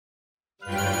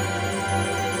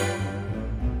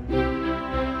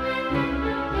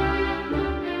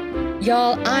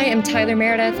Y'all, I am Tyler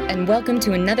Meredith, and welcome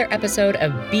to another episode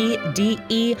of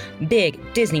BDE,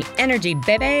 Big Disney Energy,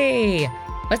 baby!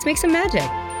 Let's make some magic.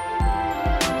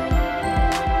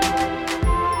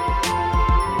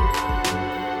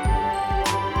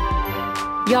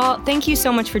 Y'all, thank you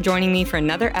so much for joining me for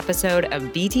another episode of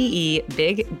BDE,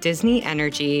 Big Disney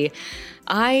Energy.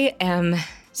 I am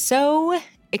so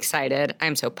excited.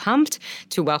 I'm so pumped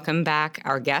to welcome back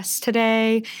our guest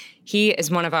today. He is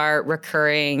one of our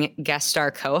recurring guest star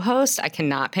co-hosts. I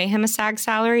cannot pay him a SAG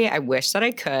salary. I wish that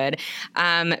I could.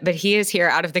 But he is here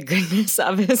out of the goodness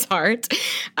of his heart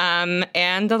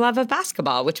and the love of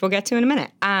basketball, which we'll get to in a minute.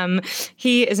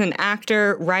 He is an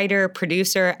actor, writer,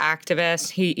 producer, activist.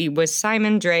 He was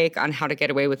Simon Drake on How to Get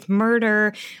Away with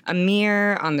Murder,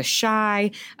 Amir on The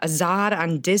Chi, Azad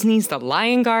on Disney's The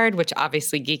Lion Guard, which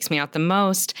obviously geeks me out the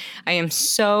most. I am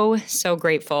so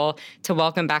grateful to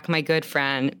welcome back my good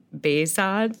friend,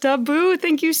 Behzad Tabu.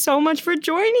 Thank you so much for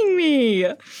joining me.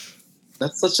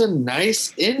 That's such a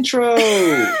nice intro.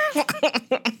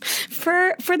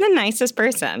 for the nicest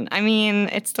person. I mean,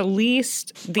 it's the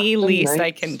least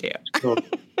I can do.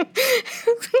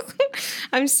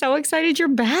 I'm so excited you're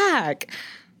back.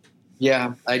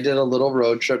 Yeah, I did a little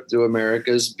road trip through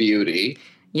America's Beauty.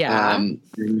 Yeah. And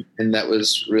that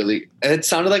was really, it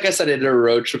sounded like I said I did a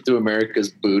road trip through America's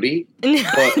booty. No,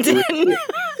 but I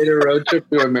did a road trip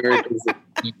through America's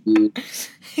beauty.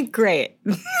 Great.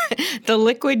 The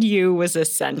liquid U was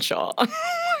essential.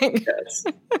 Yes.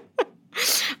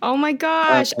 Oh my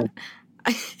gosh.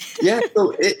 Yeah,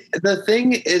 so the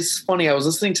thing is funny. I was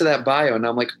listening to that bio and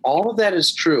I'm like, all of that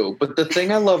is true. But the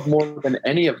thing I love more than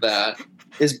any of that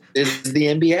is the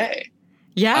NBA.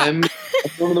 Yeah. I'm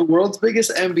one of the world's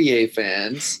biggest NBA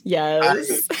fans.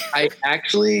 Yes. I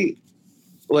actually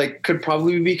could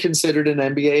probably be considered an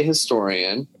NBA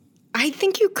historian. I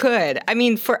think you could. I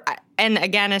mean, and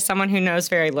again, as someone who knows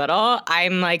very little,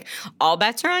 I'm like, all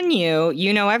bets are on you.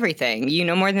 You know everything. You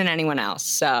know more than anyone else.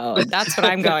 So that's what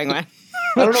I'm going with.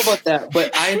 I don't know about that,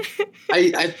 but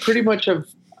I pretty much have,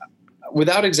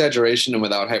 without exaggeration and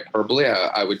without hyperbole,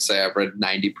 I would say I've read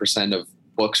 90% of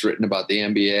books written about the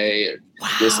NBA,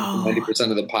 listened to 90%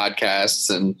 of the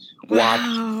podcasts, and watched,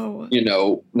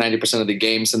 90% of the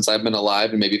games since I've been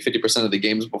alive, and maybe 50% of the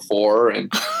games before,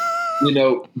 and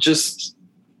just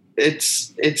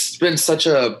it's been such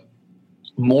a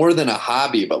more than a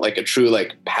hobby, but like a true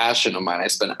passion of mine. I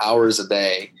spend hours a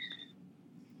day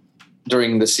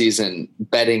during the season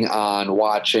betting on,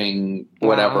 watching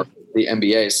whatever the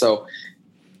NBA. So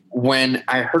when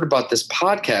I heard about this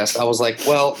podcast, I was like,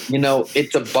 well,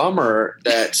 it's a bummer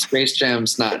that Space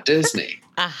Jam's not Disney.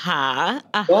 But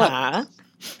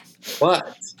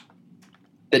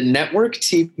the network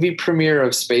TV premiere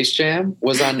of Space Jam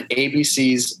was on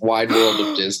ABC's Wide World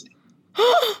of Disney.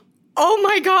 Oh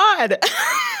my God.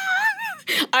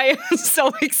 I am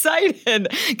so excited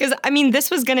because, this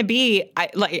was going to be,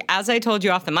 as I told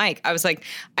you off the mic, I was like,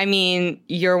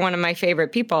 you're one of my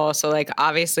favorite people. So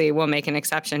obviously we'll make an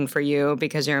exception for you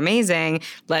because you're amazing.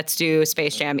 Let's do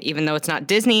Space Jam, even though it's not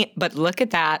Disney. But look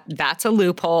at that. That's a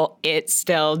loophole. It's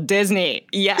still Disney.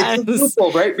 Yes. It's a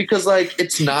loophole, right? Because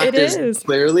it's not Disney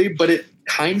clearly, but it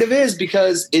kind of is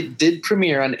because it did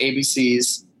premiere on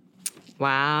ABC's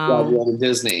Wide World of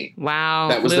Disney. Wow.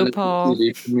 That was loophole.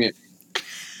 The TV premiere.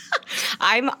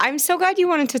 I'm so glad you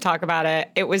wanted to talk about it.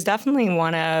 It was definitely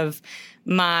one of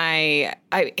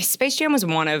Space Jam was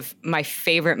one of my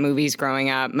favorite movies growing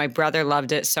up. My brother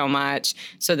loved it so much.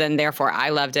 So then therefore I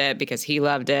loved it because he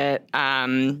loved it. But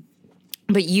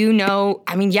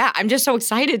I'm just so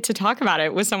excited to talk about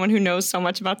it with someone who knows so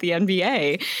much about the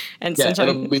NBA. And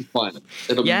it'll be fun.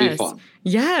 It'll be fun.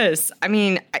 Yes.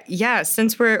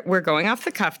 Since we're going off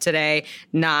the cuff today,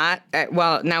 now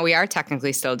we are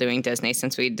technically still doing Disney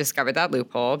since we discovered that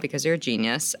loophole because you're a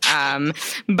genius.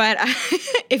 But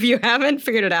if you haven't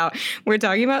figured it out, we're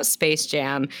talking about Space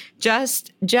Jam,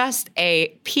 just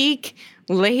a peak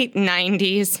late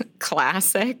 90s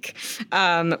classic,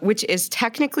 which is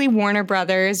technically Warner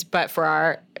Brothers, but for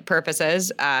our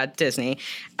purposes, Disney.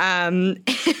 And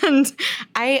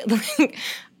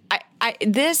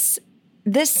this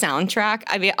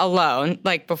soundtrack, alone,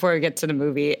 before we get to the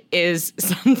movie, is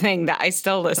something that I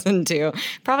still listen to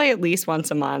probably at least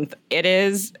once a month.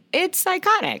 It's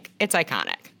iconic. It's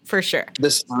iconic. For sure. The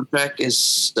soundtrack is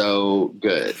so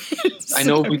good. I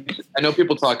know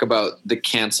people talk about the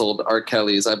canceled R.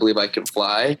 Kelly's I Believe I Can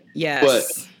Fly. Yes. But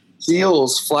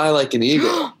Seal's Fly Like an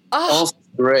Eagle. Also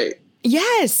great.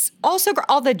 Yes. Also,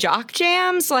 all the jock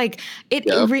jams, and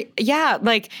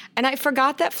I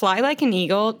forgot that Fly Like an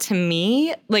Eagle, to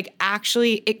me,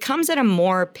 actually, it comes at a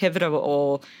more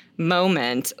pivotal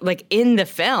moment, like in the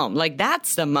film. Like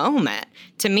that's the moment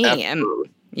to me. Absolutely. And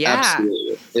yeah.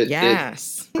 Absolutely.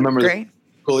 Yes. Remember Great.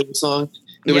 the Coolio song?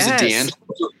 There was a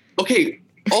D'Angelo. Okay.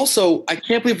 Also, I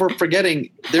can't believe we're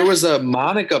forgetting there was a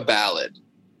Monica ballad.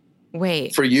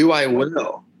 Wait. For You, I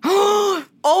Will.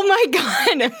 Oh my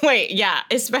God. Wait, yeah.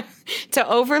 To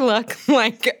overlook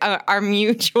like our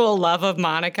mutual love of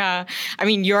Monica. I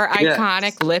mean, your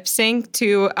iconic lip sync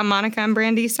to a Monica and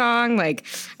Brandy song. Like,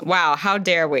 wow, how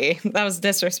dare we? That was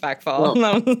disrespectful.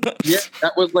 Well, yeah,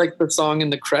 that was like the song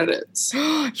in the credits.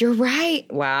 You're right.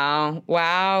 Wow.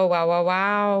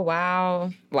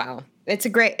 It's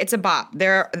a bop.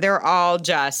 They're all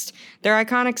just, they're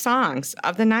iconic songs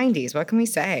of the 90s. What can we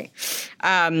say?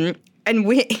 And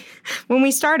when we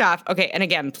start off, okay, and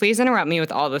again, please interrupt me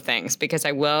with all the things because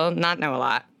I will not know a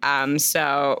lot.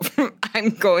 So I'm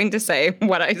going to say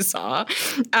what I saw.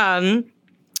 And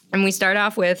we start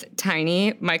off with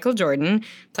tiny Michael Jordan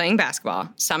playing basketball,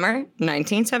 summer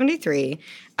 1973.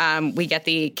 We get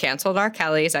the canceled R.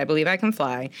 Kelly's I Believe I Can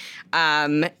Fly.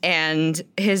 And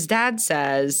his dad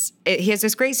says, he has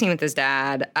this great scene with his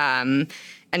dad.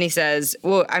 And he says,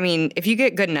 well, I mean, if you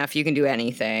get good enough, you can do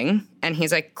anything. And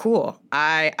he's like, cool.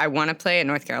 I want to play in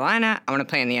North Carolina. I want to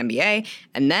play in the NBA.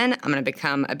 And then I'm going to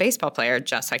become a baseball player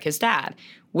just like his dad,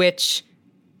 which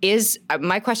is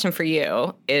my question for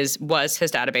you is, was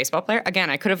his dad a baseball player? Again,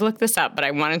 I could have looked this up, but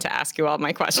I wanted to ask you all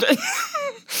my questions.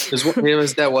 His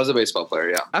dad was a baseball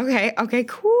player, yeah. Okay,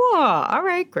 cool. All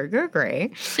right, great.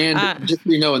 And just so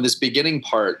you know, in this beginning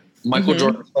part, Michael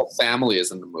Jordan's whole family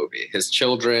is in the movie. His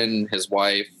children, his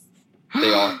wife,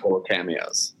 they all hold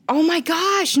cameos. Oh my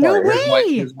gosh, no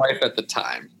way. His wife at the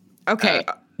time. Okay,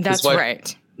 that's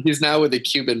right. He's now with a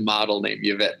Cuban model named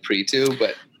Yvette Preto,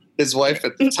 but his wife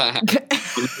at the time.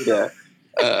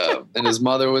 And his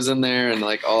mother was in there and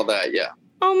like all that, yeah.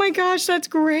 Oh my gosh, that's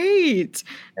great.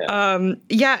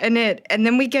 Yeah. And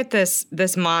then we get this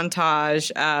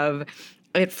montage of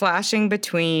it flashing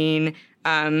between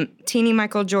teeny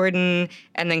Michael Jordan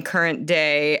and then current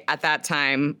day at that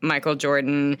time Michael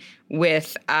Jordan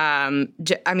with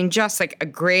just like a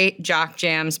great jock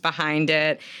jams behind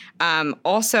it.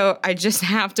 Also, I just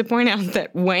have to point out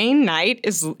that Wayne Knight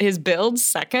is billed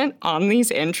second on these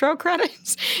intro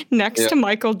credits next to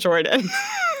Michael Jordan.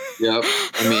 Yep.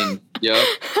 I mean, yep.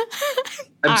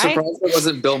 I'm surprised it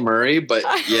wasn't Bill Murray, but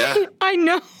yeah. I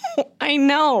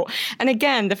know. And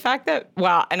again, the fact that,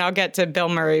 and I'll get to Bill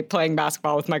Murray playing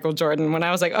basketball with Michael Jordan when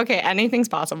I was like, okay, anything's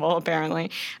possible,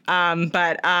 apparently.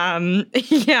 But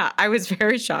I was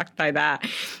very shocked by that.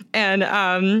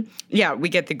 And we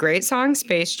get the great song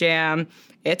Space Jam.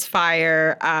 It's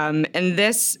fire. And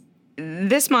this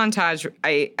montage,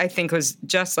 I think, was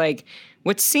just like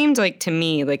what seemed like to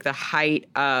me like the height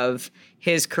of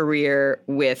his career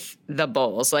with the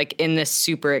Bulls, like in this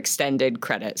super extended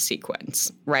credit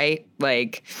sequence, right?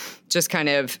 Like just kind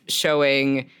of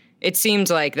showing, it seemed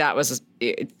like that was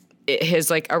his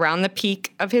like around the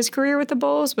peak of his career with the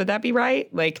Bulls. Would that be right?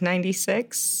 Like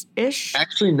 96-ish?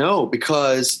 Actually, no,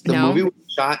 because the movie was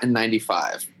shot in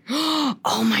 95.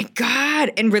 Oh my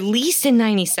God. And released in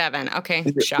 97. Okay.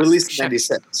 Released in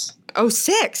 96. Oh,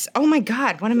 6. Oh my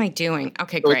God. What am I doing?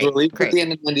 Okay, so great. It was released at the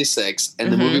end of 96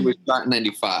 and the movie was shot in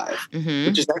 95,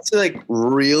 which is actually like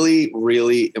really,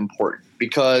 really important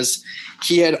because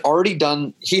he had already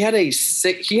he had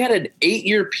an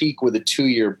 8-year peak with a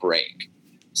 2-year break.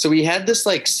 So he had this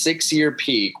like 6-year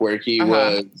peak where he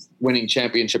was winning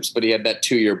championships, but he had that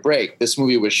 2-year break. This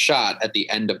movie was shot at the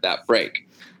end of that break.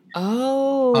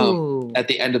 Oh. At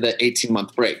the end of the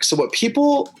 18-month break. So what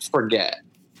people forget,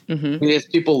 because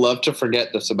people love to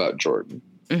forget this about Jordan,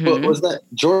 but was that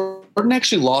Jordan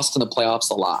actually lost in the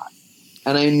playoffs a lot.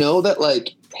 And I know that like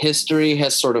history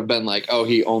has sort of been like, oh,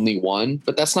 he only won,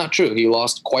 but that's not true. He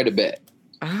lost quite a bit.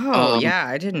 Oh, yeah,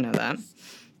 I didn't know that.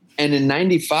 And in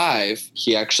 95,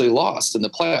 he actually lost in the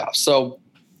playoffs. So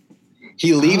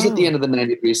he leaves at the end of the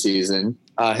 93 season.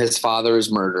 His father is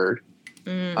murdered.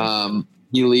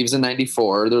 He leaves in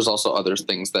 94. There's also other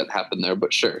things that happen there,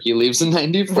 but sure. He leaves in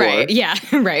 94. Right, yeah,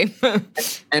 right.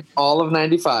 And all of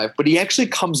 95. But he actually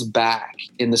comes back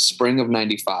in the spring of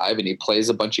 95, and he plays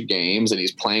a bunch of games, and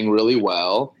he's playing really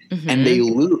well. And they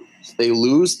lose. They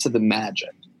lose to the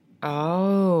Magic.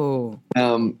 Oh.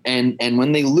 And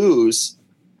when they lose,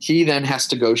 he then has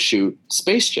to go shoot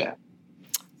Space Jam.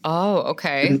 Oh,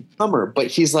 okay. In the summer. But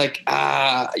he's like,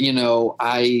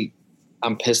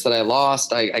 I'm pissed that I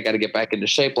lost. I got to get back into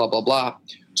shape, blah, blah, blah.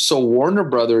 So Warner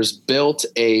Brothers built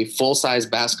a full-size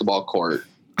basketball court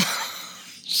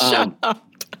Shut up.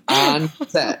 on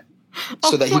set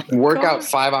so that he can work out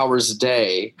 5 hours a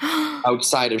day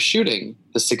outside of shooting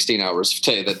the 16 hours a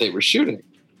day that they were shooting.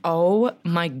 Oh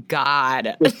my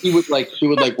God. So she would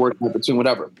work in between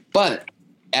whatever. But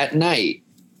at night,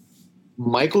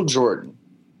 Michael Jordan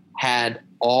had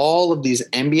all of these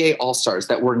NBA All-Stars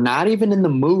that were not even in the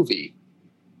movie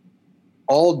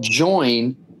all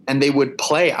join, and they would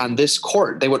play on this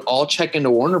court. They would all check into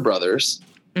Warner Brothers,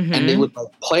 and they would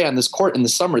play on this court in the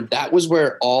summer. That was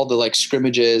where all the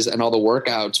scrimmages and all the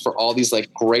workouts for all these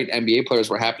great NBA players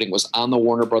were happening, was on the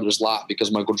Warner Brothers lot,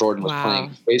 because Michael Jordan was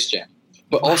playing Space Jam.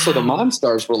 But also the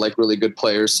Monstars were really good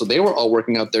players, so they were all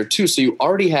working out there too. So you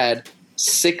already had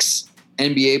 6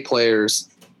 NBA players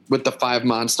with the 5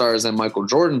 Monstars and Michael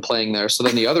Jordan playing there. So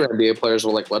then the other NBA players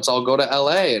were like, let's all go to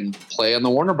LA and play on the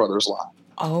Warner Brothers lot.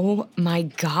 Oh my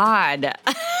God.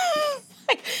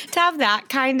 To have that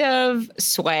kind of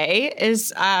sway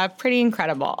is pretty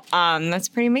incredible. That's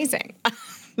pretty amazing.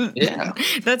 Yeah.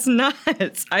 That's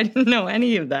nuts. I didn't know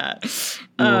any of that.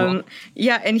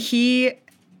 Yeah, and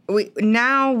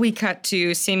we cut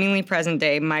to seemingly present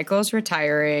day. Michael's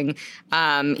retiring.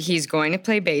 He's going to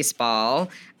play baseball.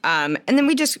 And then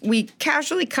we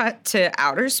casually cut to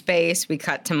outer space. We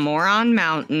cut to Moron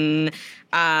Mountain.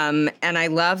 And I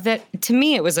love that. To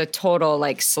me, it was a total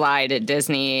slide at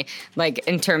Disney,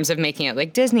 in terms of making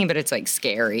it Disney, but it's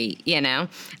scary, and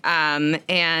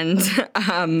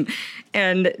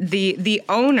the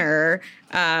owner,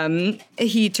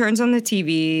 he turns on the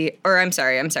TV, or I'm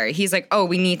sorry. He's like, oh,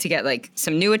 we need to get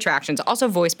some new attractions, also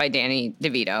voiced by Danny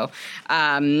DeVito.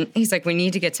 He's like, we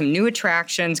need to get some new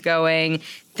attractions going.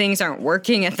 Things aren't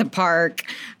working at the park.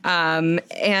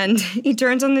 And he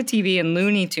turns on the TV and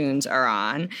Looney Tunes are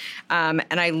on.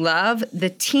 And I love the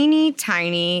teeny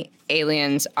tiny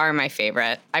aliens are my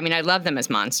favorite. I mean, I love them as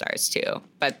Monstars too,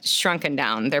 but shrunken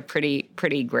down, they're pretty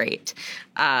great.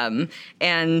 And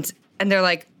they're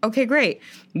like, okay, great.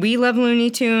 We love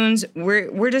Looney Tunes.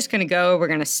 We're just going to go. We're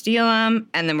going to steal them,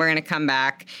 and then we're going to come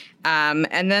back.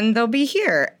 And then they'll be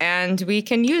here, and we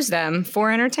can use them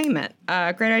for entertainment.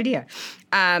 Great idea.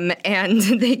 And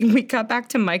we cut back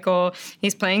to Michael.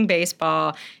 He's playing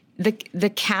baseball.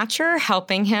 The catcher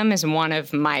helping him is one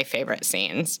of my favorite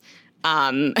scenes.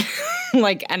 And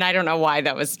I don't know why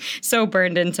that was so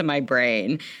burned into my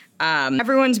brain.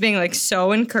 Everyone's being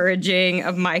so encouraging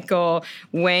of Michael.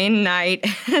 Wayne Knight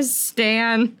as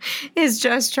Stan is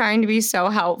just trying to be so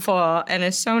helpful and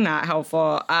is so not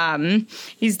helpful.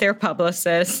 He's their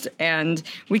publicist, and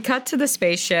we cut to the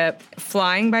spaceship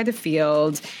flying by the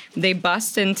field. They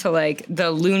bust into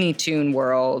the Looney Tune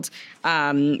world.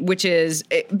 Which is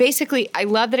basically, I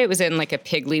love that it was in a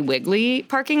Piggly Wiggly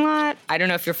parking lot. I don't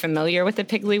know if you're familiar with the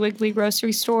Piggly Wiggly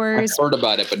grocery stores. I've heard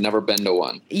about it, but never been to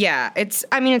one. Yeah, it's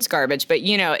garbage, but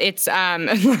it's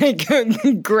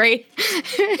great.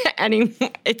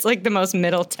 It's the most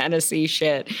Middle Tennessee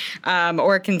shit,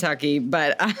 or Kentucky,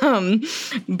 but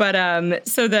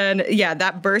so then, yeah,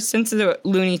 that bursts into the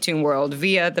Looney Tune world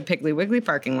via the Piggly Wiggly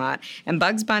parking lot, and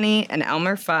Bugs Bunny and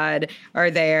Elmer Fudd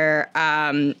are there.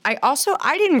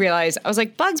 I didn't realize, I was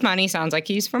like, Bugs Bunny sounds like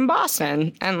he's from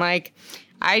Boston. And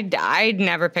I'd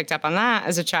never picked up on that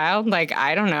as a child.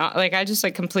 I don't know. I just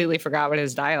completely forgot what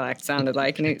his dialect sounded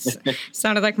like. And it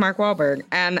sounded like Mark Wahlberg.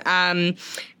 And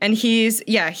he's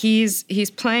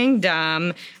playing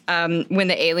dumb when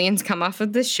the aliens come off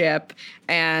of the ship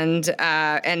and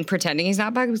pretending he's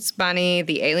not Bugs Bunny.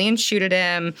 The aliens shoot at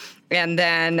him. And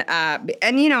then,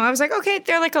 I was like, okay,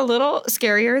 they're a little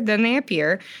scarier than they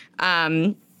appear.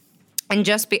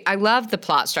 I love the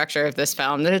plot structure of this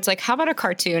film, that it's how about a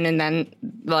cartoon and then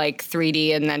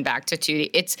 3D and then back to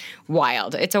 2D? It's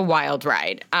wild. It's a wild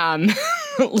ride. I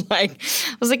was like,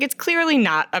 it's clearly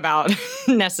not about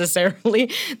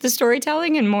necessarily the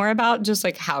storytelling and more about just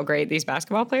how great these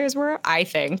basketball players were, I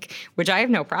think, which I have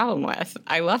no problem with.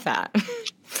 I love that.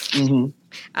 Mm-hmm.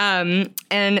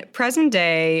 And present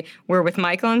day, we're with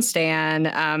Michael and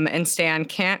Stan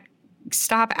can't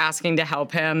stop asking to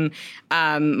help him.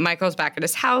 Michael's back at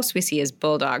his house. We see his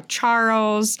bulldog,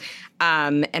 Charles,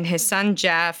 and his son,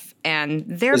 Jeff, and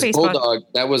their baseball. Bulldog,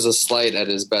 that was a slight at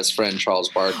his best friend, Charles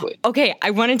Barkley. Okay,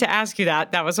 I wanted to ask you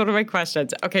that. That was one of my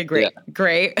questions. Okay, great. Yeah.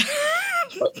 Great.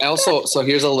 So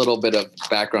here's a little bit of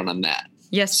background on that.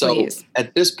 Yes, please. So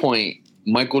at this point,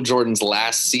 Michael Jordan's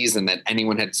last season that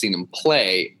anyone had seen him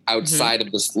play outside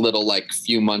of this little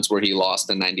few months where he lost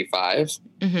in 95.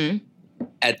 Mm-hmm.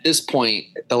 At this point,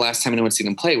 the last time anyone seen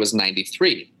him play was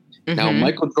 93. Mm-hmm. Now,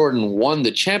 Michael Jordan won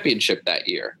the championship that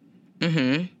year.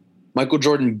 Mm-hmm. Michael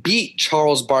Jordan beat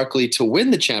Charles Barkley to win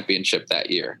the championship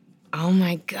that year. Oh,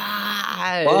 my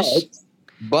gosh.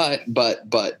 But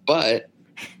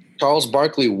Charles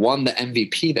Barkley won the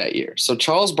MVP that year. So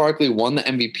Charles Barkley won the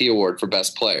MVP award for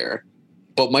best player,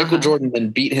 but Michael Jordan then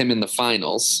beat him in the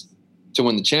finals. to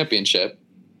win the championship,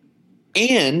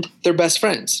 and they're best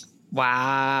friends.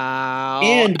 Wow.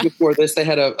 And before this, they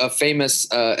had a famous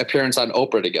appearance on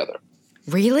Oprah together.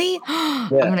 Really?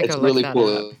 Yeah, it's really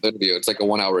cool interview. It's like a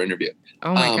 1 hour interview.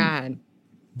 Oh my God.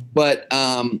 But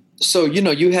so,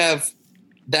 you have,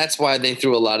 that's why they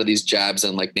threw a lot of these jabs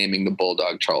in, like naming the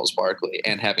Bulldog Charles Barkley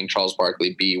and having Charles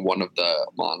Barkley be one of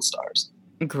the Monstars.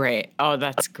 Great. Oh,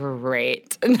 that's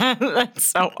great. That's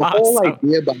so awesome. The whole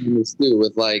idea behind this too,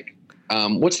 with like,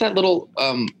 what's that little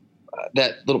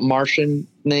Martian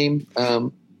name?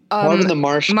 Marvin the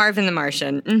Martian. Marvin the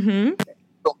Martian. Mm-hmm.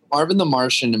 So Marvin the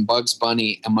Martian and Bugs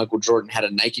Bunny and Michael Jordan had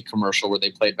a Nike commercial where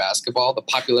they played basketball. The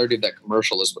popularity of that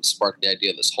commercial is what sparked the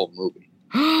idea of this whole movie.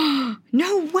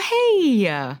 No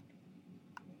way.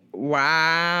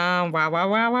 Wow.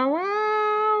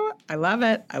 I love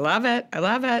it.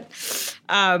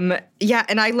 Yeah,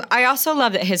 and I also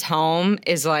love that his home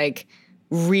is like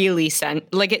really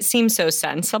it seems so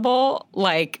sensible.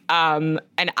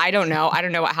 And I don't know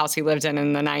what house he lived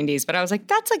in the 90s, but I was like,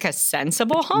 that's like a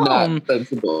sensible home. Not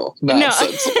sensible.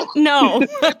 Sensible. No.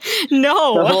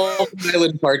 The whole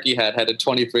island park he had a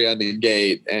 23 on the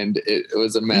gate, and it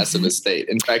was a massive estate.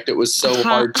 In fact, it was so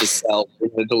hard to sell. We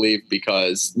had to leave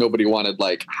because nobody wanted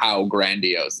like how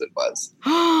grandiose it was.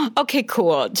 Okay,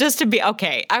 cool. Just to be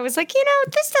okay. I was like,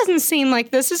 this doesn't seem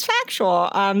like this is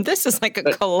factual. This is like a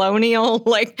colonial,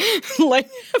 like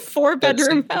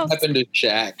 4-bedroom house. Happened to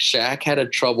Shaq. Shaq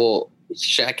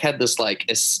had this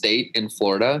like estate in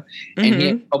Florida, and he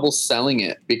had trouble selling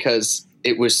it because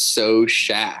it was so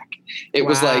Shaq. It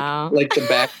was like the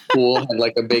back pool had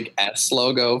like a big S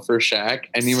logo for Shaq,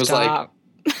 and he was like,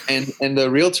 and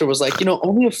the realtor was like,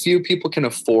 only a few people can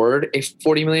afford a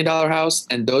 $40 million house,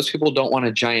 and those people don't want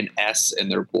a giant S in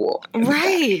their pool.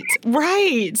 Right.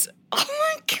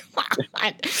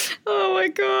 Oh my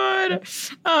God.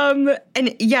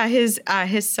 And yeah, his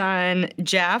son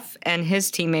Jeff and his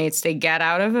teammates, they get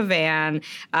out of a van.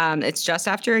 It's just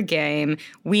after a game.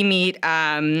 We meet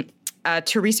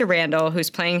Teresa Randall, who's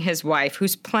playing his wife,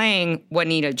 who's playing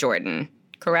Juanita Jordan.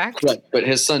 Correct? Right, but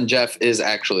his son Jeff is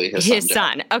actually his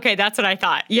son. Okay, that's what I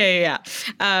thought. Yeah.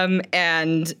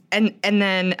 And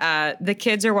then the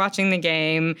kids are watching the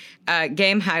game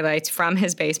highlights from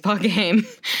his baseball game,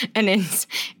 and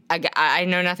I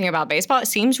know nothing about baseball. It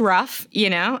seems rough,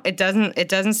 It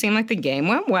doesn't seem like the game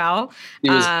went well. He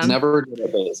was never good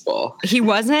at baseball. He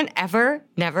wasn't ever,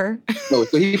 never. No,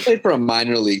 so he played for a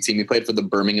minor league team. He played for the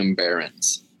Birmingham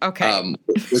Barons. Okay.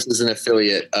 Which is an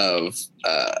affiliate of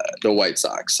the White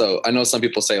Sox. So I know some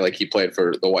people say like he played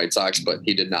for the White Sox, but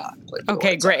he did not play for the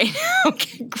White great. Sox.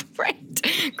 Okay,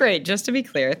 great. Just to be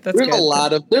clear, that's there's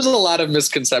good. There's a lot of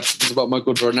misconceptions about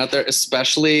Michael Jordan out there,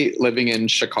 especially living in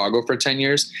Chicago for 10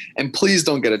 years. And please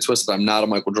don't get it twisted. I'm not a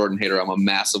Michael Jordan hater. I'm a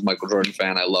massive Michael Jordan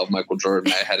fan. I love Michael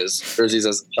Jordan. I had his jerseys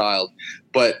as a child.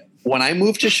 But when I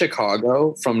moved to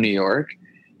Chicago from New York,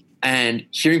 and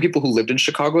hearing people who lived in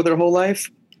Chicago their whole life,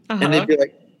 and they'd be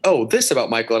like, oh, this about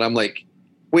Michael. And I'm like,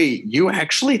 wait, you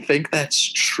actually think that's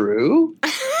true?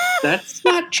 That's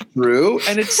not true.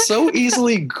 And it's so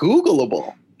easily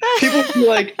Googleable. People would be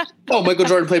like, oh, Michael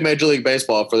Jordan played Major League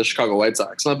Baseball for the Chicago White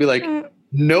Sox. And I'll be like,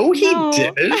 no, he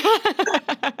didn't.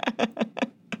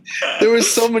 There was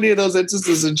so many of those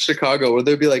instances in Chicago where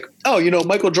they'd be like, oh,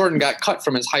 Michael Jordan got cut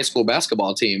from his high school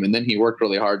basketball team, and then he worked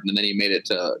really hard, and then he made it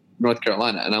to North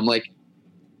Carolina. And I'm like,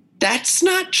 that's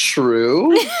not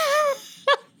true.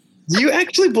 Do you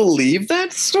actually believe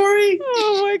that story?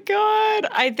 Oh my God.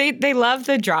 I think they love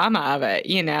the drama of it,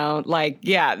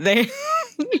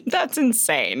 that's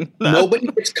insane. Nobody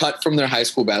gets cut from their high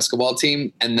school basketball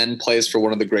team and then plays for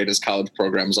one of the greatest college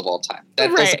programs of all time.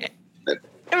 That right.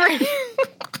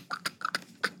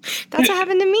 That's what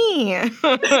happened to me.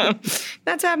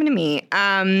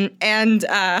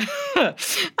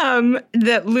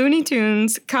 The Looney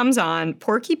Tunes comes on.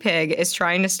 Porky Pig is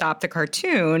trying to stop the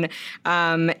cartoon.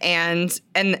 And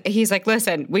he's like,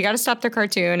 listen, we got to stop the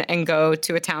cartoon and go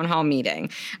to a town hall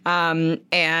meeting.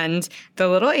 And the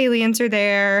little aliens are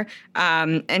there.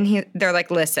 And they're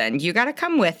like, listen, you got to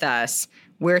come with us.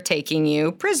 We're taking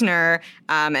you prisoner.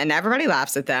 And everybody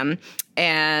laughs at them.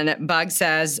 And Bug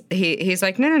says, he's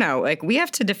like, no, like we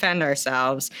have to defend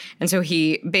ourselves. And so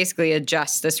he basically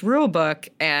adjusts this rule book.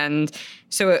 And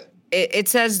so it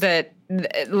says that,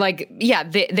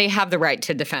 they have the right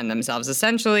to defend themselves.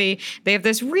 Essentially, they have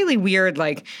this really weird,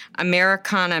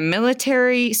 Americana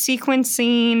military sequence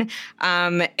scene,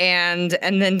 and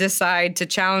then decide to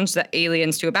challenge the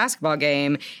aliens to a basketball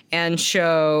game and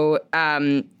show.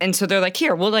 And so they're like,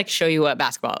 here, we'll show you what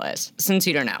basketball is, since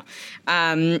you don't know.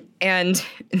 And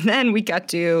then we got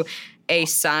to a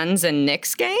Suns and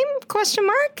Knicks game? ?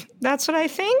 That's what I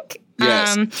think.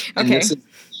 Yes. Okay. And this is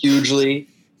hugely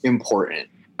important.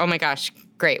 Oh my gosh.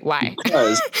 Great. Why?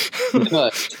 Because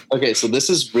okay, so this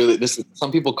is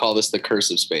some people call this the curse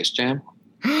of Space Jam.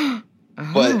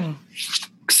 But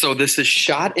so this is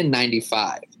shot in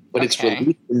 95, but it's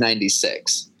released in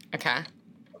 96. Okay.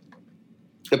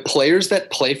 The players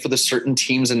that play for the certain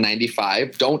teams in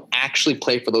 95 don't actually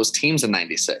play for those teams in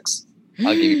 96.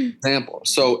 I'll give you an example.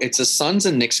 So it's a Suns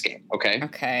and Knicks game, okay?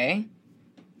 Okay.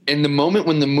 In the moment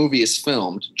when the movie is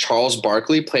filmed, Charles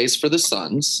Barkley plays for the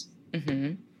Suns,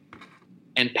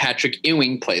 and Patrick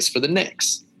Ewing plays for the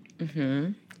Knicks.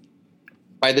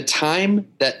 By the time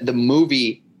that the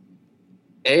movie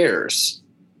airs,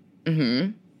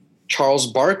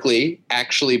 Charles Barkley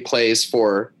actually plays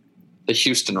for the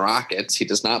Houston Rockets. He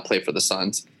does not play for the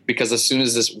Suns because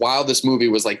while this movie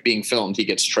was like being filmed, he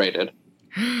gets traded.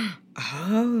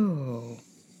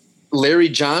 Larry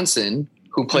Johnson,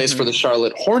 who plays for the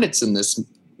Charlotte Hornets in this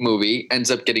movie,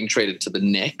 ends up getting traded to the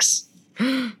Knicks.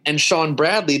 And Sean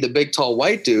Bradley, the big tall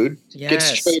white dude,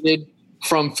 gets traded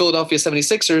from Philadelphia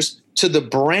 76ers to the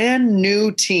brand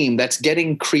new team that's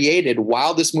getting created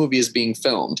while this movie is being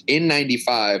filmed in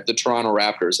 95, the Toronto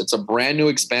Raptors. It's a brand new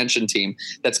expansion team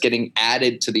that's getting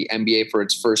added to the NBA for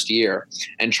its first year.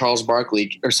 And Sean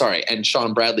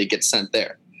Bradley gets sent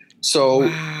there. So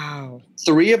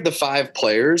 3 of the 5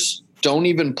 players don't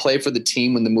even play for the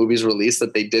team when the movie's released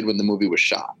that they did when the movie was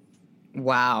shot.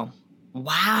 Wow.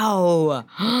 The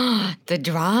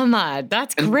drama.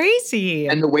 That's crazy.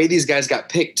 And the way these guys got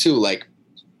picked too, like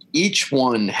each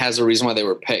one has a reason why they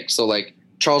were picked. So like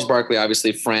Charles Barkley,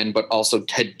 obviously friend, but also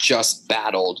had just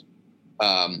battled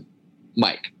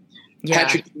Mike. Yeah.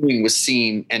 Patrick Ewing was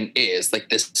seen and is like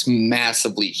this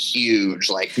massively huge,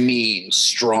 like mean,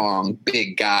 strong,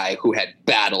 big guy who had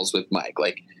battles with Mike.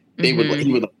 Like he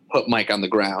would put Mike on the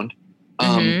ground.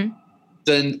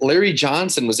 Then Larry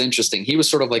Johnson was interesting. He was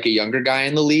sort of like a younger guy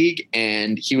in the league,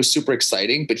 and he was super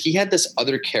exciting. But he had this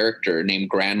other character named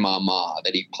Grandma Ma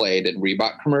that he played in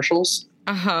Reebok commercials.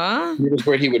 It was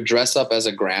where he would dress up as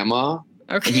a grandma.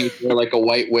 Okay. And he would wear like a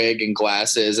white wig and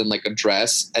glasses and like a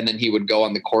dress, and then he would go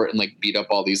on the court and like beat up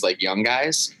all these like young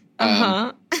guys.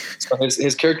 So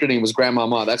his character name was Grandma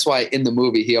Ma. That's why in the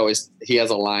movie he has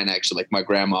a line actually like, "My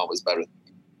grandma was better than me."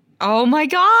 Oh my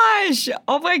gosh.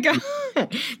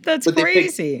 That's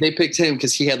crazy. They picked him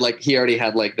because he already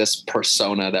had like this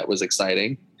persona that was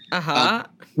exciting. And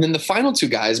then the final 2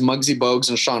 guys, Muggsy Bogues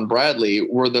and Sean Bradley,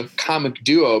 were the comic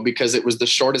duo because it was the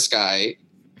shortest guy,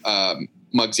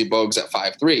 Muggsy Bogues at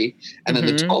 5'3", and then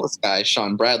the tallest guy,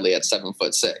 Sean Bradley, at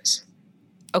 7'6".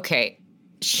 Okay.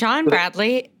 Sean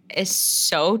Bradley is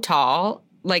so tall.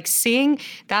 Like seeing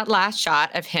that last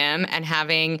shot of him and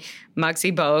having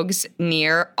Muggsy Bogues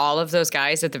near all of those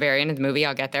guys at the very end of the movie,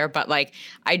 I'll get there. But like,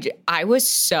 I was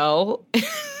so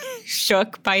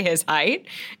shook by his height.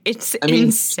 It's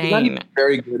insane. He's not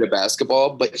very good at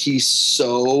basketball, but he's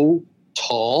so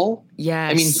tall.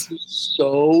 Yes. I mean, he's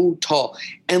so tall.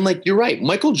 And like, you're right.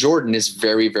 Michael Jordan is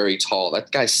very, very tall. That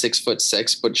guy's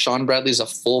 6'6", but Sean Bradley's a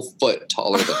full foot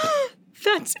taller than him.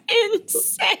 That's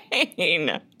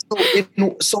insane.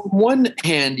 So on one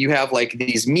hand, you have like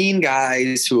these mean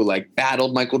guys who like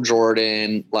battled Michael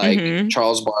Jordan, like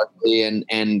Charles Barkley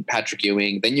and Patrick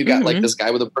Ewing. Then you got like this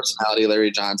guy with a personality, Larry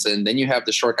Johnson. Then you have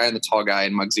the short guy and the tall guy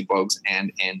and Muggsy Bogues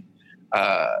and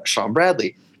Sean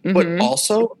Bradley. But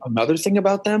also another thing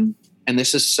about them, and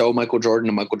this is so Michael Jordan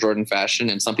and Michael Jordan fashion,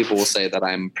 and some people will say that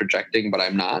I'm projecting, but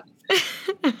I'm not.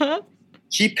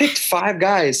 He picked 5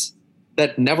 guys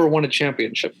that never won a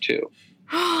championship too.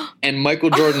 And Michael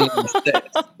Jordan was 6.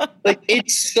 Like,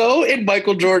 it's so in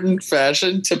Michael Jordan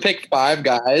fashion to pick 5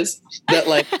 guys that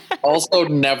like also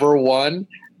never won.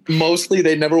 Mostly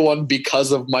they never won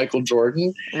because of Michael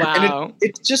Jordan. Wow. And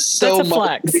it's just so That's a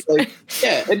flex. Like,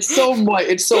 yeah, it's so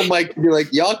Mike to be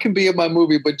like, y'all can be in my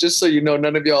movie, but just so you know,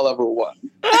 none of y'all ever won.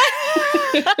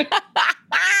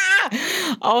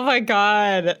 Oh my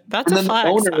God. That's and a then flex.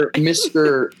 The owner,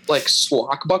 Mr. like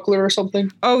Swashbuckler or something.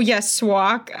 Oh yes,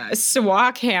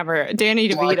 Swackhammer, Danny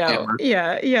DeVito. Swackhammer.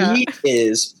 Yeah. He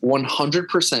is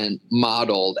 100%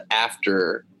 modeled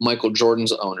after Michael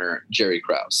Jordan's owner, Jerry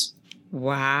Krause.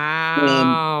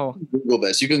 Wow. Google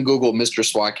this. You can Google Mr.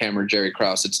 Swackhammer, Jerry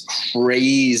Krause. It's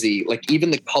crazy. Like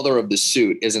even the color of the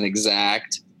suit is an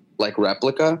exact like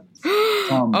replica.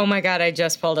 Oh my God, I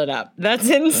just pulled it up. That's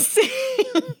insane.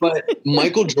 But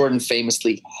Michael Jordan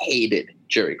famously hated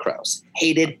Jerry Krause.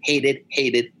 Hated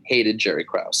Jerry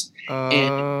Krause.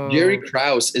 And Jerry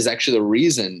Krause is actually the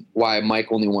reason why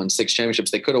Mike only won 6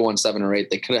 championships. They could have won 7 or 8.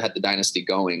 They could have had the dynasty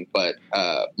going, but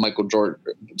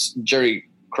Jerry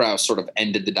Krause sort of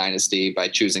ended the dynasty by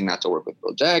choosing not to work with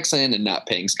Phil Jackson and not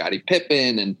paying Scottie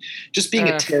Pippen and just being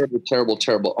a terrible, terrible,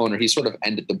 terrible owner. He sort of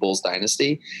ended the Bulls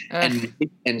dynasty. And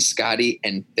Scottie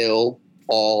and Phil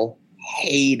all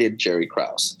hated Jerry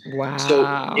Krause. Wow.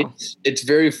 So it's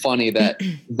very funny that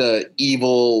the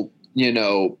evil,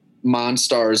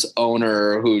 Monstars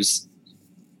owner who's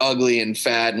ugly and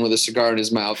fat and with a cigar in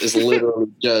his mouth is literally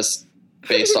just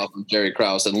based off of Jerry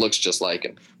Krause and looks just like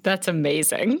him. That's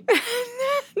amazing.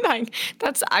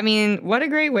 What a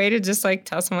great way to just like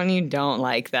tell someone you don't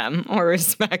like them or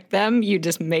respect them. You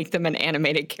just make them an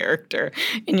animated character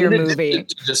in your movie.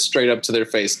 Just straight up to their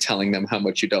face telling them how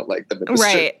much you don't like them.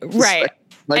 Right.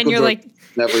 And you're like,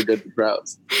 never did the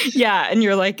Krause. Yeah, and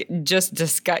you're like just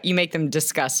you make them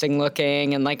disgusting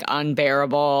looking and like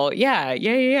unbearable.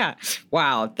 Yeah.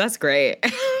 Wow, that's great.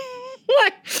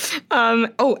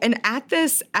 And at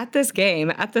this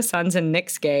game, at the Suns and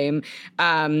Knicks game,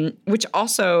 which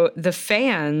also the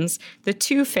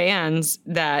two fans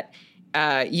that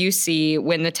you see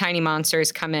when the Tiny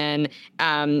Monsters come in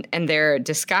and they're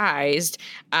disguised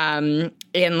in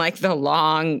like the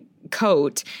long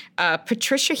coat.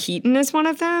 Patricia Heaton is one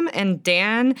of them, and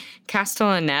Dan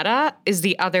Castellaneta is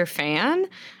the other fan.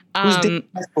 Who's Dan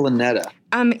Castellaneta?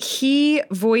 He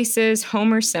voices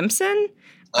Homer Simpson.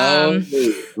 Wow.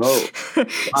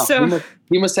 So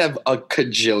he must have a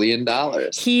cajillion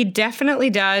dollars. He definitely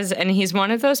does. And he's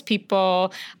one of those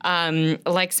people,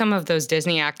 like some of those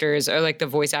Disney actors or like the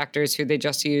voice actors who they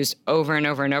just used over and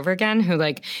over and over again, who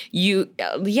like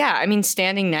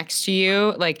standing next to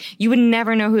you, like you would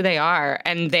never know who they are.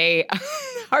 And they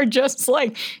are just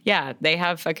like, they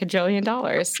have a cajillion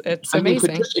dollars. It's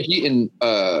amazing. Patricia Heaton,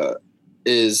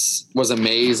 was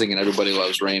amazing, and Everybody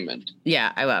Loves Raymond.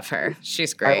 Yeah, I love her.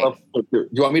 She's great. I love her too.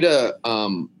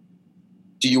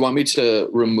 Do you want me to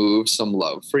remove some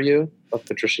love for you of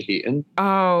Patricia Heaton?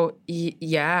 Oh,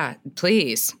 yeah,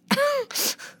 please.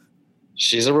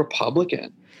 She's a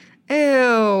Republican.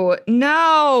 Ew,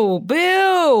 no,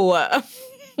 boo.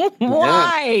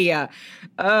 Why?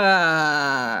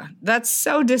 That's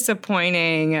so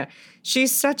disappointing.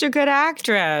 She's such a good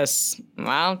actress.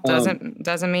 Well,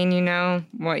 doesn't mean you know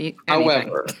what you. Anything.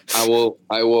 However,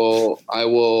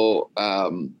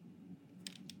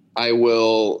 I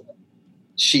will.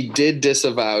 She did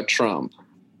disavow Trump.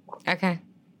 Okay.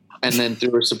 And then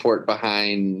threw her support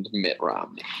behind Mitt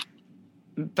Romney.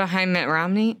 Behind Mitt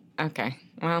Romney? Okay.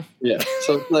 Well. Yeah.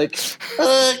 So it's like,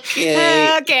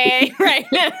 okay. Okay. Right.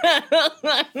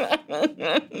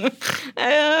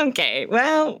 Okay.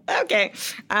 Well, okay.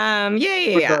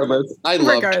 Yeah. Regardless,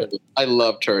 I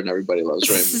loved her and Everybody Loves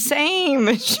Raymond.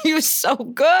 Same. She was so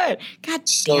good. God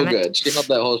so damn it. Good. She held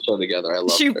that whole show together. I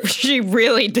loved her. She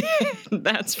really did.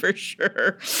 That's for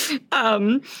sure.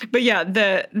 But yeah,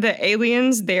 the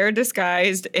aliens, they're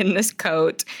disguised in this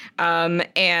coat.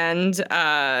 And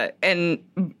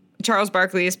Charles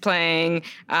Barkley is playing,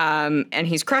 and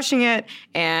he's crushing it.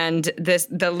 And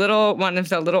one of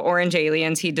the little orange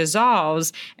aliens, he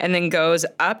dissolves and then goes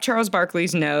up Charles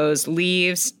Barkley's nose,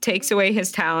 leaves, takes away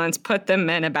his talents, put them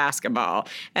in a basketball.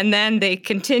 And then they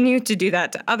continue to do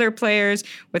that to other players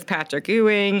with Patrick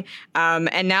Ewing.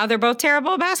 And now they're both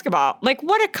terrible at basketball. Like,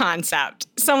 what a concept.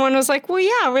 Someone was like, well,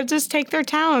 yeah, we'll just take their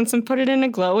talents and put it in a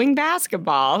glowing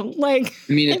basketball. Like,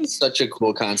 I mean, it's such a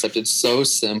cool concept. It's so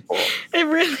simple. It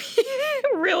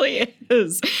really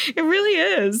is. It really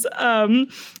is.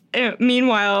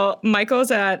 Meanwhile,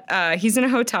 Michael's he's in a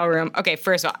hotel room. Okay,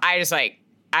 first of all, I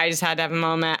just had to have a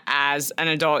moment as an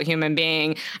adult human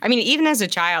being. I mean, even as a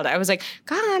child, I was like,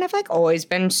 God, I've like always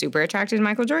been super attracted to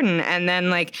Michael Jordan. And then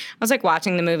like, I was like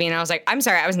watching the movie and I was like, I'm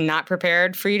sorry, I was not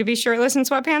prepared for you to be shirtless in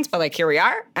sweatpants, but like, here we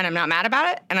are. And I'm not mad about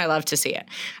it. And I love to see it.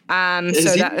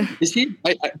 Is he,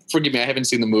 forgive me, I haven't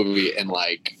seen the movie in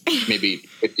like maybe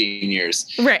 15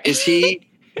 years. Right. Is he,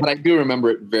 but I do remember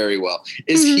it very well.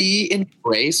 Is he in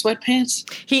gray sweatpants?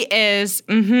 He is.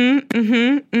 Okay,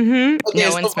 No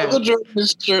so one's Michael Jordan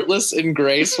is shirtless in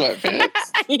gray sweatpants.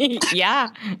 Yeah.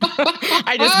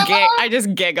 I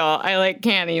just giggle. I like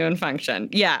can't even function.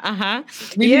 Yeah. Uh-huh.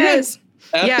 He is.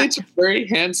 Athletes are very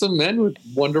handsome men with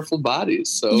wonderful bodies.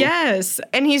 So yes,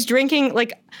 and he's drinking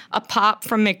like a pop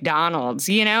from McDonald's,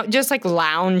 just like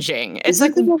lounging. It's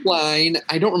like a line.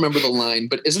 I don't remember the line,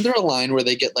 but isn't there a line where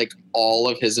they get like all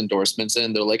of his endorsements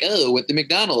in? They're like, oh, with the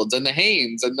McDonald's and the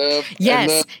Hanes and the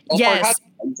yes.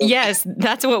 Yes,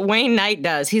 that's what Wayne Knight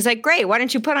does. He's like, great, why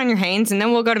don't you put on your Hanes and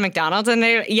then we'll go to McDonald's? And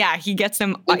he gets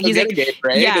them. He's like,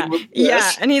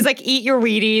 and he's like, eat your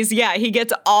Wheaties. Yeah, he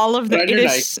gets all of the.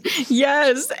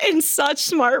 Yes, and such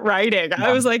smart writing. Yeah.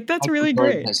 I was like, that's really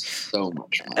great. Has so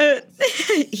much.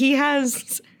 He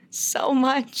has so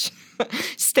much.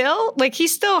 Still? Like, he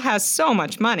still has so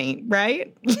much money,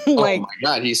 right? Oh my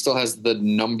God, he still has the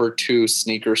number 2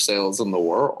 sneaker sales in the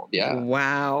world. Yeah.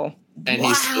 Wow. And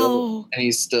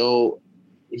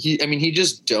he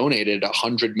just donated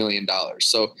 $100 million.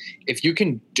 So if you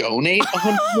can donate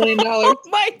 $100 million, oh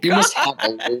my God. you must have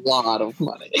a lot of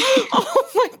money. Oh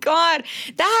my God.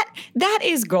 That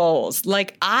is goals.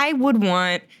 Like, I would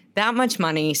want that much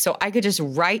money so I could just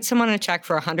write someone a check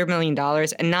for $100 million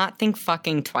and not think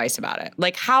fucking twice about it.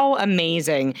 Like, how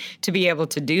amazing to be able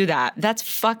to do that.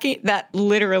 That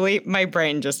literally, my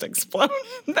brain just exploded.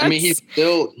 I mean, he's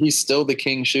still the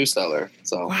king shoe seller.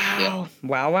 So wow.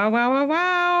 Yeah.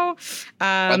 Wow.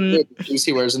 The shoes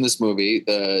he wears in this movie,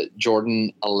 the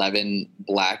Jordan 11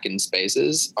 black in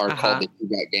spaces, are called the You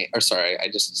Got Game. Or sorry, I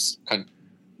just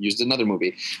used another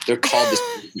movie. They're called the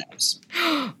Space Jams.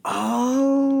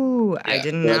 Oh, yeah, I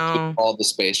didn't know. They're called the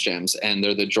Space Jams, and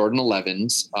they're the Jordan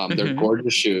 11s. They're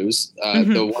gorgeous shoes.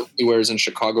 The ones he wears in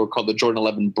Chicago are called the Jordan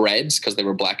 11 Breads because they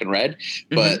were black and red.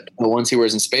 But the ones he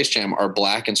wears in Space Jam are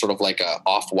black and sort of like a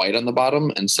off-white on the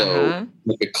bottom, and so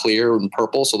like a clear and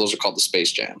purple. So those are called the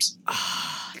Space Jams.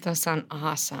 Those sound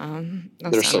awesome.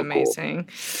 They're so amazing.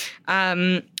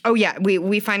 Cool.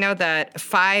 We find out that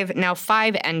 5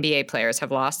 NBA players have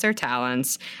lost their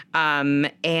talents, and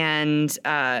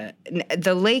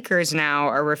the Lakers now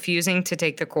are refusing to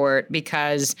take the court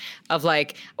because of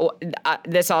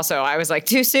this. Also, I was like,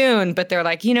 too soon, but they're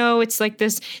like, it's like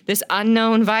this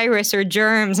unknown virus or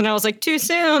germs, and I was like, too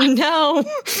soon, no,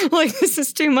 like this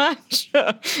is too much.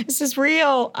 This is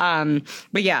real.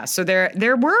 But yeah, so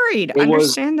they're worried.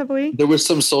 Understandably, there was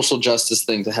some social justice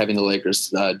thing to having the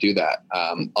Lakers do that.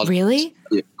 Really?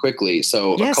 Quickly.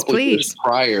 So yes, a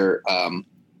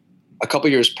couple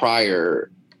years prior,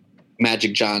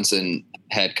 Magic Johnson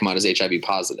had come out as HIV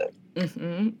positive.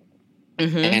 And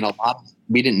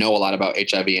we didn't know a lot about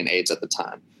HIV and AIDS at the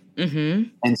time.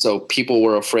 And so people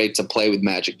were afraid to play with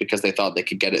Magic because they thought they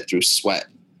could get it through sweat.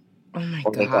 Oh my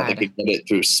God. They thought they could get it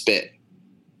through spit.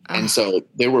 And so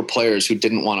there were players who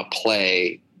didn't want to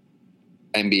play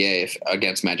NBA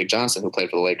against Magic Johnson, who played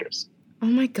for the Lakers. Oh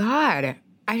my God.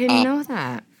 I didn't know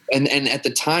that. And at the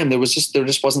time, there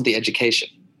just wasn't the education.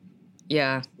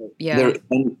 Yeah.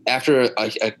 And after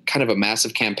a kind of a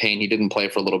massive campaign, he didn't play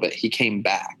for a little bit. He came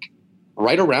back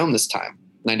right around this time,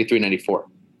 93, 94.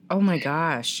 Oh my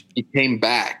gosh. He came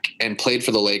back and played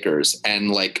for the Lakers, and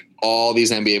like all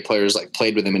these NBA players like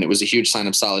played with him, and it was a huge sign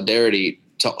of solidarity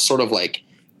to sort of like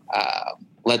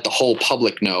let the whole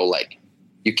public know, like,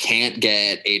 you can't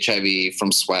get HIV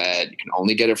from sweat. You can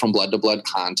only get it from blood-to-blood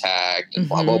contact and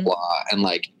blah, blah, blah. And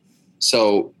like,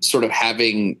 so sort of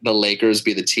having the Lakers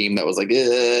be the team that was like,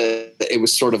 it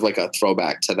was sort of like a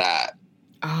throwback to that.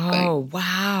 Oh, thing.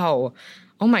 Wow.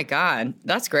 Oh my God.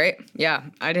 That's great. Yeah.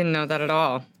 I didn't know that at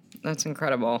all. That's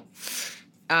incredible.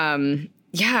 Wow.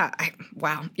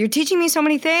 You're teaching me so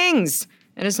many things.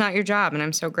 It is not your job, and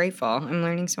I'm so grateful. I'm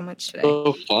learning so much today.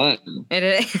 So fun. It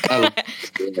is.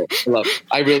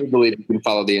 I really believe you can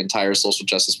follow the entire social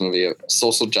justice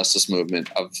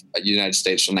movement of the United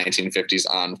States from the 1950s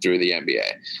on through the NBA.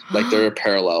 Like, there are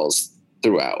parallels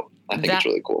throughout. I think it's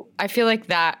really cool. I feel like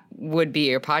that would be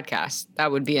your podcast.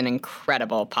 That would be an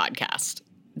incredible podcast.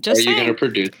 Are you going to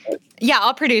produce it? Yeah,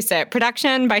 I'll produce it.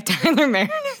 Production by Tyler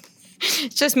Meredith.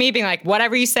 It's just me being like,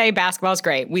 whatever you say, basketball's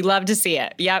great. We love to see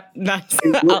it. Yep.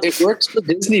 It works for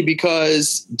Disney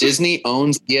because Disney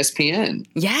owns ESPN.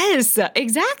 Yes,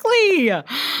 exactly.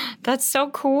 That's so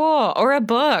cool. Or a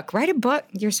book. Write a book.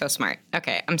 You're so smart.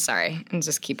 Okay, I'm sorry. I'll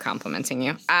just keep complimenting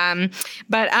you.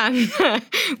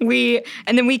 We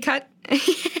cut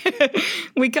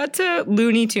we cut to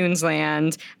Looney Tunes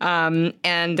land,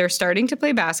 and they're starting to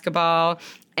play basketball.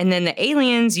 And then the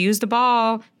aliens use the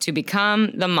ball to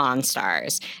become the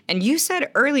Monstars. And you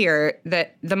said earlier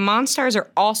that the Monstars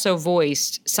are also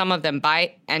voiced, some of them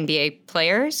by NBA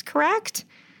players, correct?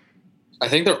 I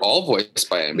think they're all voiced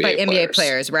by NBA players. NBA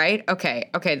players, right? Okay,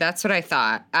 that's what I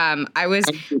thought.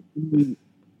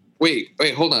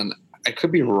 Wait, hold on. I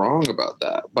could be wrong about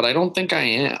that, but I don't think I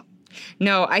am.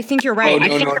 No, I think you're right.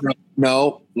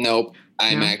 No.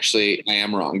 I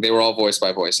am wrong. They were all voiced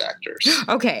by voice actors.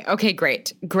 Okay,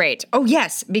 great. Oh,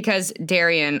 yes, because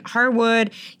Darian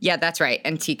Harwood, yeah, that's right,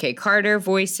 and TK Carter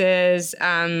voices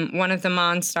one of the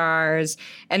Monstars,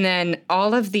 and then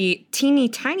all of the teeny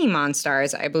tiny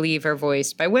Monstars, I believe, are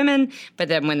voiced by women, but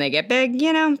then when they get big,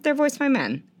 they're voiced by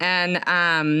men.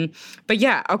 And but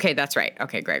yeah, okay, that's right.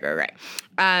 Okay, great.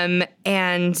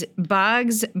 And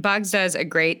Bugs does a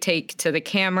great take to the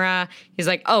camera. He's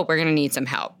like, "Oh, we're gonna need some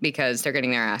help because they're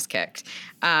getting their ass kicked."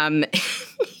 Then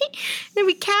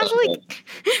we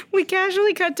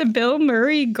casually cut to Bill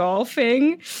Murray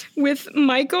golfing with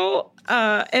Michael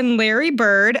and Larry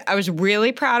Bird. I was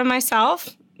really proud of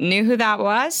myself. Knew who that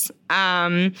was.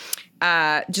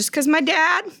 Just because my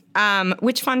dad,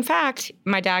 which fun fact,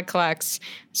 my dad collects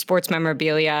sports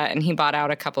memorabilia and he bought out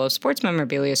a couple of sports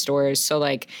memorabilia stores. So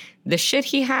like the shit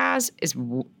he has is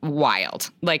wild.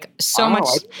 Like so much.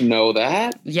 I didn't know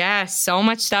that. Yeah. So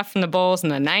much stuff from the Bulls in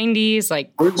the 90s.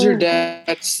 Like, where's your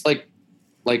dad's like,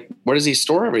 where does he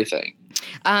store everything?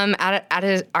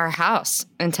 At our house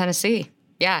in Tennessee.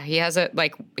 Yeah, he has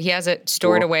it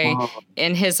stored away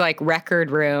in his like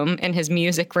record room, in his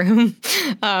music room,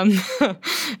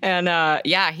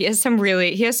 yeah, he has some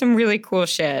really cool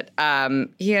shit.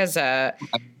 There's a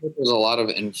lot of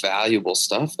invaluable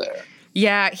stuff there.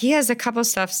 Yeah, he has a couple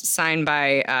stuff signed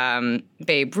by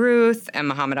Babe Ruth and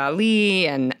Muhammad Ali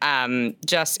and a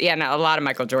lot of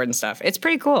Michael Jordan stuff. It's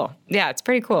pretty cool. Yeah, it's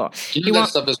pretty cool. That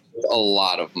stuff is a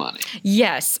lot of money.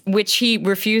 Yes, which he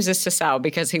refuses to sell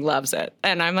because he loves it.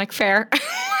 And I'm like, fair.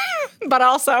 But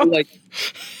also like,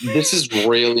 this is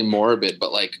really morbid,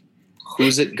 but like,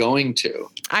 who's it going to?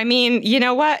 I mean, you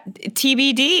know what?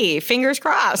 TBD, fingers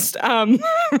crossed.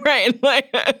 Right.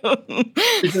 Like,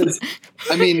 because,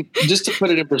 I mean, just to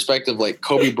put it in perspective, like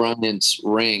Kobe Bryant's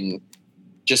ring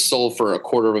just sold for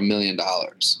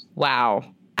 $250,000. Wow.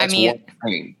 That's one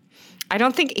ring. I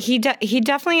don't think he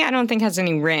definitely, I don't think has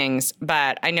any rings,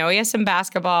 but I know he has some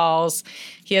basketballs.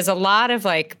 He has a lot of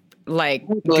like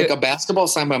a basketball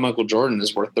signed by Michael Jordan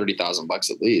is worth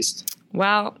 $30,000 at least.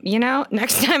 Well,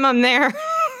 next time I'm there,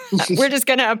 we're just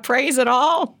going to appraise it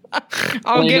all.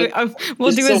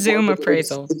 We'll do a Zoom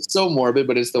appraisal. It's so morbid,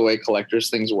 but it's the way collectors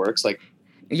things works. Like,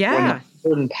 when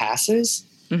Jordan passes,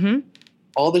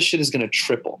 all this shit is going to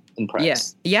triple in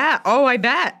price. Yeah. Oh, I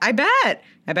bet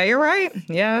you're right.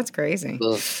 Yeah, that's crazy.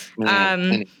 But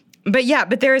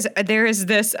there is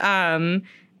this, and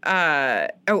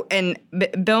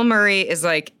Bill Murray is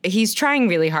like, he's trying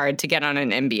really hard to get on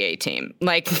an NBA team.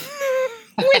 Like,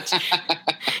 which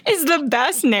is the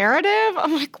best narrative.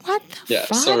 I'm like, what the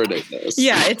fuck? So ridiculous.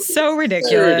 Yeah, it's so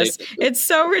ridiculous. It's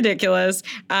so ridiculous.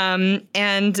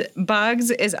 And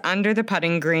Bugs is under the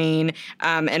putting green.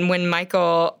 And when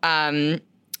Michael,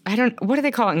 what do they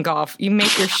call it in golf? You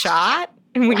make your shot.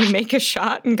 And when you make a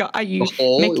shot and when you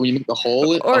make the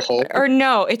hole, or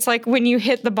no, it's like when you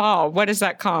hit the ball. What is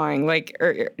that calling? Like,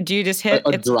 or do you just hit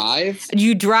a drive?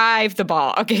 You drive the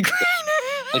ball. Okay, great.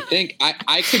 I think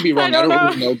I could be wrong. I don't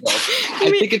really know golf. I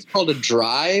think it's called a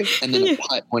drive and then a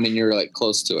putt when you're like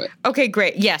close to it. Okay,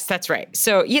 great. Yes, that's right.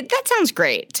 So that sounds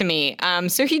great to me.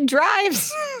 So he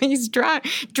drives. He's driven.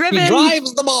 He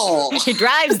drives the ball. He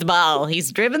drives the ball.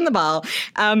 He's driven the ball.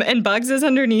 And Bugs is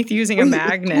underneath using a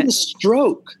magnet. It's a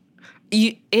stroke.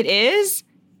 It is.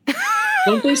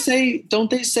 Don't they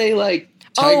say like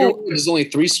Tiger Woods is only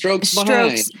 3 strokes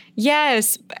behind?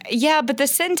 Yes. Yeah, but the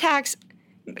syntax.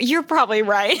 You're probably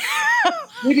right.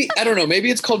 Maybe, I don't know. Maybe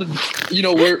it's called,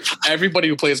 where everybody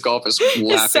who plays golf is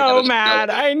laughing. So mad.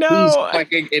 I know. These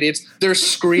fucking idiots. They're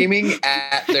screaming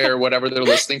at their whatever they're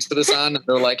listening to this on. And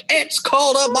they're like, it's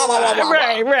called a blah, blah, blah, blah.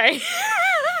 Right.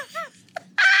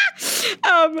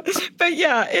 But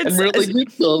yeah, it's really you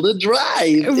called a drive.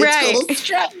 Right. It's called a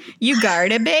strike. You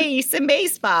guard a base in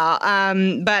baseball.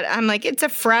 But I'm like, it's a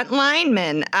front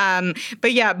lineman.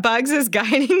 But yeah, Bugs is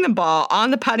guiding the ball on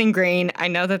the putting green. I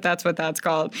know that's what that's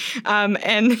called.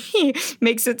 And he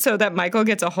makes it so that Michael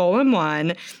gets a hole in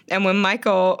one. And when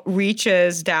Michael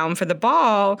reaches down for the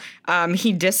ball,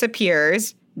 he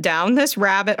disappears down this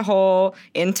rabbit hole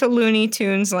into Looney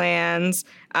Tunes lands.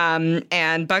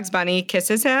 And Bugs Bunny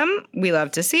kisses him. We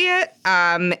love to see it.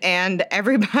 And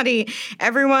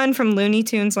everyone from Looney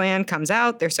Tunes land comes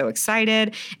out. They're so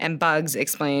excited. And Bugs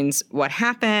explains what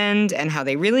happened and how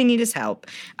they really need his help.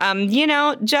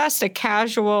 Just a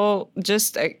casual,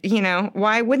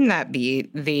 why wouldn't that be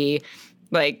the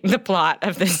plot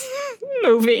of this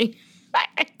movie?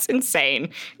 It's insane.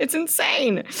 It's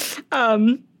insane.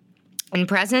 In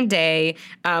present day,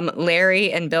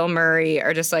 Larry and Bill Murray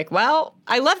are just like, well,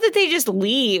 I love that they just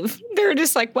leave. They're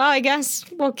just like, well, I guess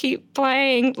we'll keep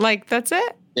playing. Like, that's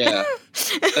it. Yeah.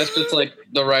 That's just like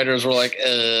the writers were like,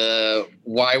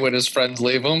 why would his friends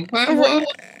leave him? Well,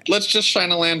 let's just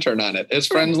shine a lantern on it. His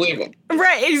friends leave him.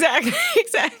 Right,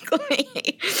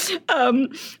 exactly.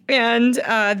 And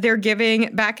they're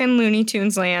giving, back in Looney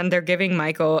Tunes land, they're giving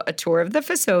Michael a tour of the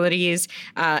facilities,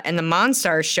 and the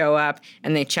Monstars show up,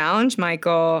 and they challenge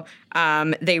Michael.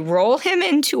 They roll him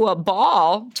into a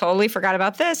ball. Totally forgot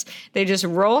about this. They just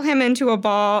roll him into a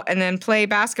ball and then play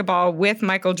basketball with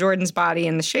Michael Jordan's body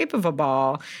in the shape of a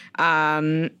ball.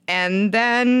 And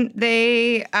then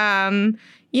they...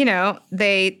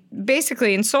 they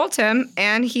basically insult him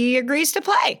and he agrees to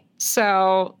play.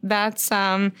 So that's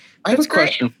I have a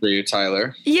question for you,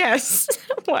 Tyler. Yes.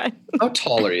 What? How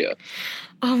tall are you?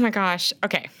 Oh my gosh.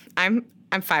 Okay. I'm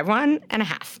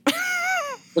 5'1.5".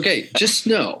 Okay, just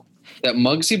know that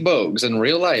Muggsy Bogues in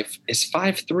real life is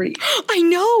 5'3". I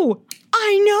know.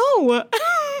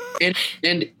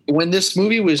 And when this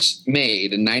movie was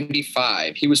made in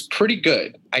 95, he was pretty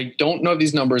good. I don't know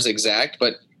these numbers exact,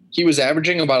 but he was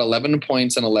averaging about 11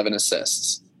 points and 11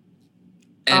 assists.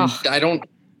 And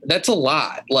that's a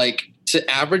lot. Like, to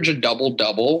average a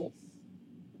double-double,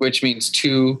 which means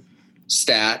 2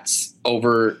 stats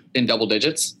over in double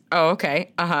digits. Oh,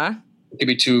 okay. Uh-huh.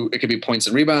 It could be points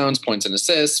and rebounds, points and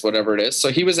assists, whatever it is. So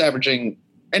he was averaging,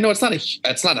 I know it's not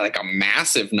like a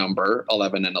massive number,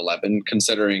 11 and 11,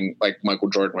 considering like Michael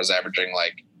Jordan was averaging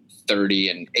like 30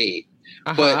 and 8.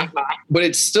 Uh-huh. But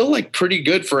it's still like pretty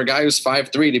good for a guy who's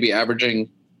 5'3" to be averaging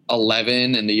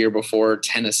 11 and the year before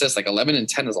 10 assists. Like 11 and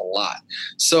 10 is a lot.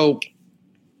 So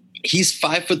he's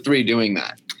 5'3" doing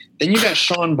that. Then you got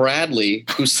Sean Bradley,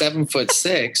 who's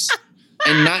 7'6"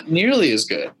 and not nearly as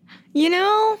good.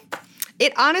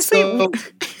 It honestly,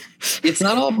 it's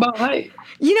not all about height.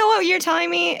 You know what you're telling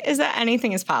me is that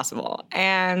anything is possible.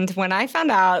 And when I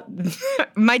found out,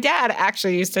 my dad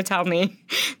actually used to tell me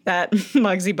that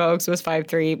Muggsy Bogues was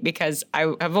 5'3" because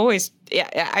I've always,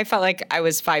 I felt like I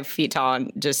was 5 feet tall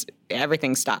and just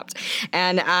everything stopped.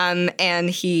 And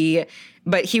he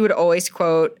would always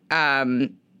quote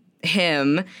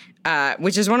him,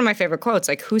 which is one of my favorite quotes,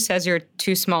 like, who says you're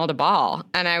too small to ball?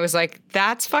 And I was like,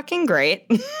 that's fucking great.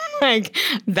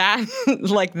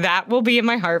 that will be in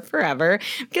my heart forever,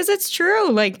 because it's true.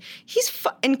 Like,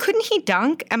 and couldn't he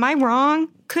dunk? Am I wrong?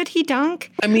 Could he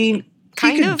dunk? I mean,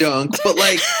 he could dunk, but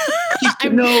like,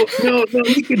 no,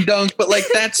 he could dunk, but like,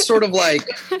 that's sort of like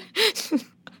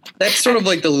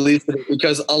the least of it,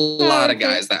 because a lot of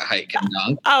guys that height can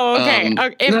dunk. Oh, okay.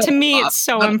 To me, it's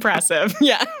so impressive.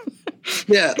 Yeah.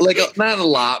 Yeah, like not a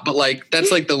lot, but like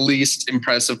that's like the least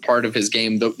impressive part of his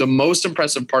game. The most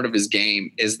impressive part of his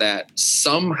game is that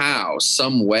somehow,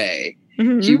 some way,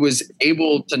 he was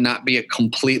able to not be a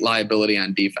complete liability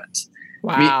on defense.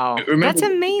 Wow. I mean, remember, that's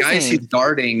amazing. The guys he's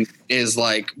guarding is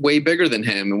like way bigger than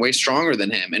him and way stronger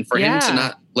than him. And for him to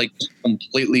not like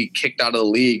completely kicked out of the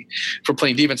league for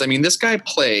playing defense. I mean, this guy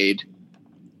played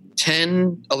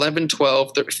 10, 11,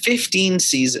 12, 13, 15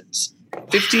 seasons.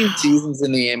 15 seasons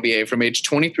in the NBA from age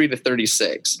 23 to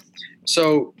 36.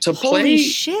 So to play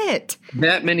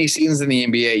that many seasons in the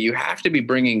NBA, you have to be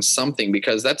bringing something,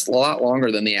 because that's a lot longer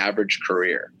than the average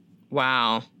career.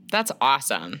 Wow. That's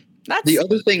awesome. The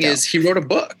other thing is he wrote a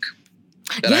book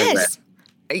that I read.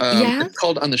 It's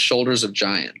called On the Shoulders of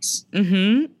Giants.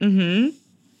 And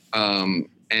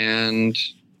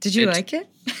did you like it?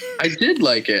 I did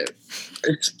like it.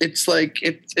 It's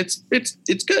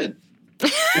good.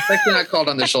 It's actually not called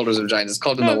On the Shoulders of Giants. It's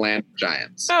called In the Land of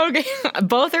Giants. Okay.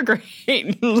 Both are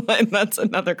great. That's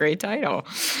another great title.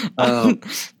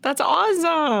 That's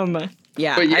awesome.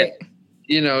 Yeah. But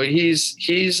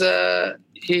he's a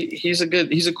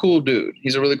cool dude.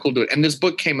 He's a really cool dude. And this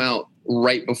book came out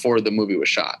right before the movie was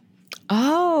shot.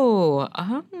 Oh,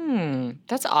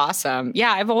 that's awesome.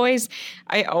 Yeah, I've always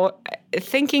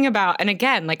thinking about, and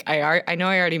again, like I know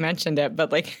I already mentioned it,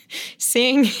 but like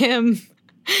seeing him,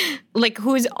 like,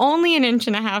 who's only an inch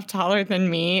and a half taller than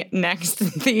me, next to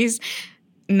these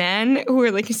men who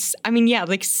are like, I mean, yeah,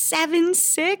 like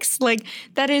 7'6", like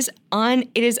it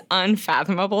is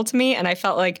unfathomable to me. And I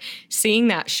felt like seeing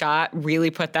that shot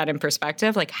really put that in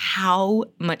perspective, like how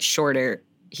much shorter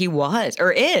he was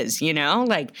or is,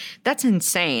 like that's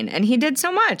insane. And he did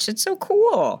so much. It's so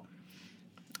cool.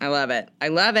 I love it.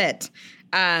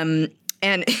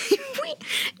 And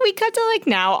we cut to like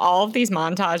now all of these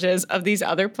montages of these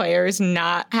other players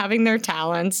not having their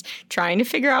talents, trying to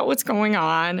figure out what's going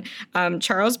on.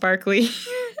 Charles Barkley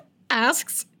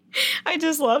asks I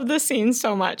just love the scene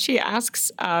so much. He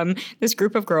asks this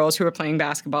group of girls who are playing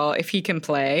basketball if he can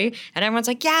play. And everyone's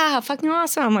like, yeah, fucking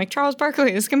awesome. Like, Charles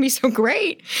Barkley, this is going to be so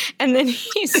great. And then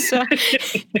he's so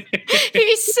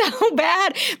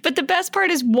bad. But the best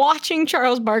part is watching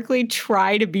Charles Barkley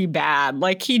try to be bad.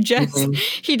 Like, he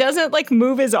doesn't like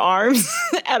move his arms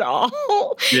at all.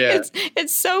 Yeah.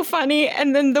 It's so funny.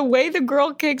 And then the way the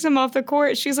girl kicks him off the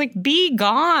court, she's like, be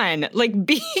gone. Like,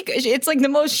 it's like the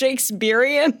most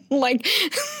Shakespearean like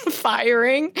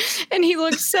firing, and he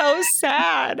looks so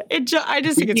sad. I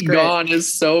just think it's great. Gone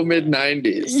is so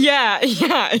mid-90s. Yeah.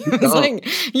 It was like,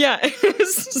 yeah, it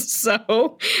was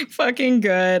so fucking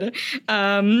good.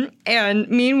 And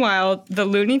meanwhile, the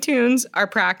Looney Tunes are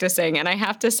practicing, and I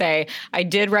have to say, I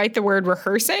did write the word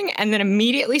rehearsing and then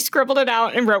immediately scribbled it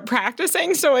out and wrote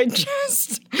practicing. So I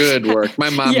just good work. My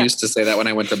mom used to say that when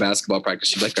I went to basketball practice.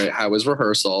 She's like, all right, how was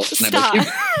rehearsal? And Stop. I'm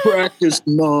like, practice,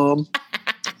 Mom.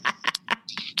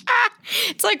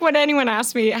 It's like when anyone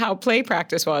asks me how play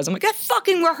practice was, I'm like, I'm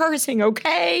fucking rehearsing,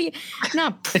 okay? I'm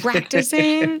not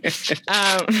practicing.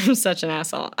 I'm such an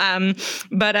asshole.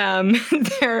 But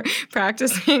they're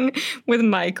practicing with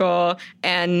Michael,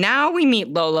 and now we meet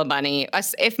Lola Bunny.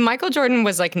 If Michael Jordan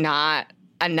was like not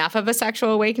enough of a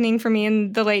sexual awakening for me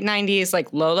in the late 90s,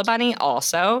 like Lola Bunny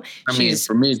also. I mean,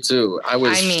 for me too. I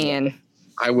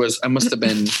must have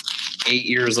been 8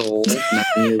 years old, 9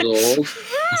 years old.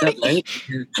 Is that right?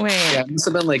 Wait. Yeah, I must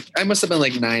have been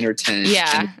like 9 or 10.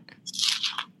 Yeah.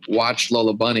 Watched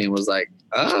Lola Bunny and was like,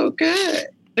 oh, okay.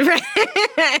 Right.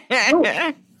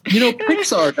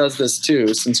 Pixar does this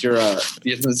too. Since you're a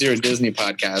Disney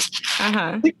podcast,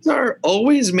 Pixar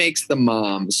always makes the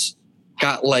moms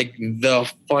got like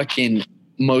the fucking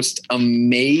most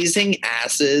amazing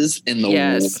asses in the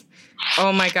world.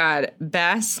 Oh my God.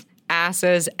 Best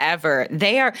asses ever.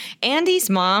 They are Andy's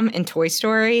mom in Toy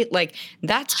Story. Like,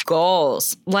 that's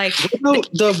goals. Like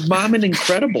the mom in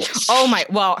Incredibles. Oh my,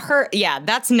 well,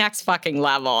 that's next fucking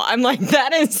level. I'm like,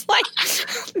 that is like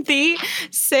the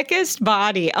sickest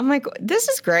body. I'm like, this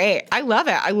is great. I love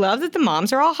it. I love that the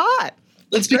moms are all hot.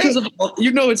 It's because of,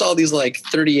 it's all these like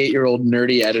 38-year-old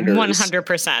nerdy editors.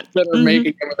 100%. That are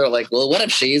making them. They're like, well, what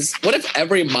if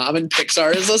every mom in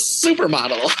Pixar is a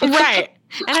supermodel? Right.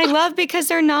 And I love because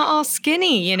they're not all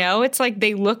skinny, It's like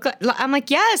they look, I'm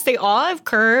like, yes, they all have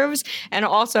curves. And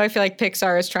also I feel like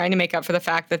Pixar is trying to make up for the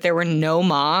fact that there were no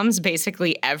moms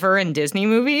basically ever in Disney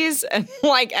movies. And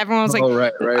like everyone was like,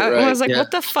 I was like,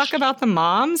 what the fuck about the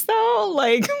moms though?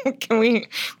 Like,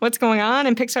 what's going on?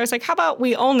 And Pixar's like, how about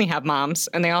we only have moms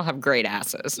and they all have great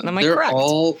asses? And I'm like, they're correct.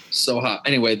 all so hot.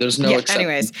 Anyway, there's no exception.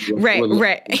 Anyways,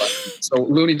 right. So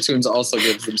Looney Tunes also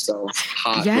gives themselves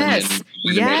hot women.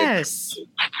 Yes.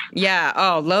 Yeah.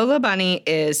 Oh, Lola Bunny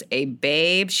is a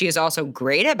babe. She is also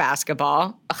great at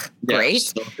basketball. Ugh, great.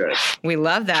 So good. We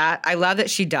love that. I love that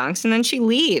she dunks and then she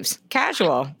leaves.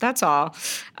 Casual. That's all.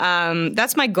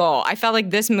 That's my goal. I felt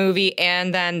like this movie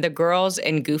and then the Girls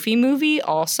in Goofy movie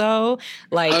also.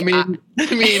 Like, I mean,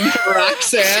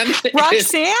 Roxanne.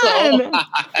 Roxanne.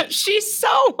 She's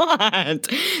so hot.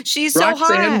 She's so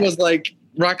hot.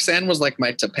 Roxanne was like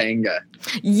my Topanga.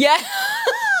 Yeah.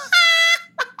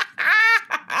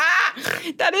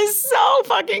 That is so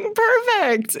fucking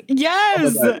perfect.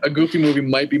 Yes. Oh, a Goofy movie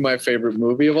might be my favorite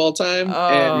movie of all time.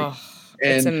 Oh,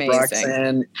 and it's amazing.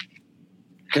 Roxanne,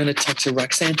 gonna text her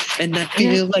Roxanne and not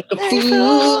feel like a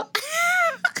fool.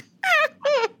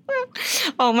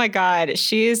 Oh my God.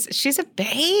 She's a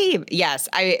babe. Yes.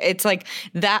 It's like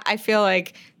that. I feel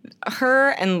like her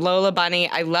and Lola Bunny,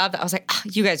 I love that. I was like, oh,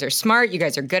 you guys are smart. You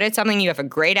guys are good at something. You have a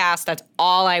great ass. That's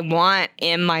all I want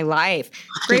in my life.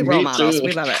 Great role models.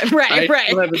 We love it. Right. I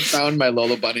haven't found my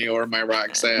Lola Bunny or my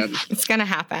Roxanne. It's going to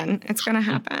happen.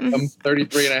 I'm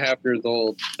 33 and a half years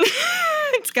old.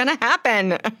 It's going to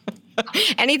happen.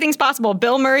 Anything's possible.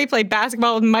 Bill Murray played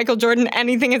basketball with Michael Jordan.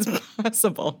 Anything is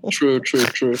possible. True.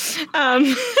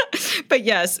 But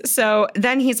yes. So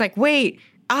then he's like, wait.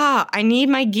 I need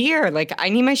my gear. Like, I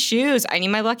need my shoes. I need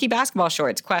my Lucky basketball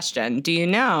shorts. Question. Do you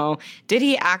know, did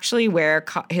he actually wear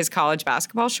his college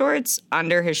basketball shorts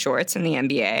under his shorts in the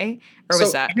NBA? Or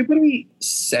was that? Everybody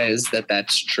says that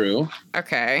that's true.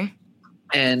 Okay.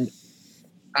 And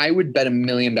I would bet $1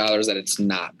 million that it's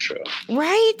not true.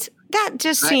 Right? That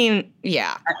just seemed,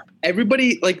 yeah.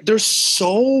 Everybody, like, there's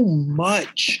so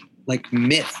much like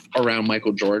myth around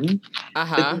Michael Jordan,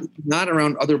 not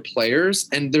around other players,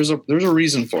 and there's a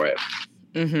reason for it.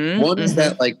 One is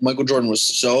that like Michael Jordan was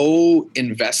so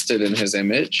invested in his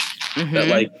image that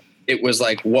like it was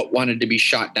like what wanted to be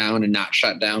shot down and not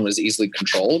shot down was easily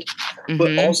controlled. Mm-hmm.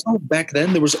 But also back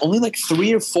then, there was only like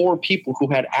 3 or 4 people who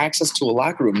had access to a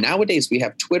locker room. Nowadays, we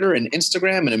have Twitter and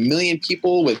Instagram and a million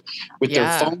people with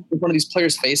their phone in front of these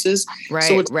players' faces. Right,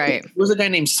 so right. There was a guy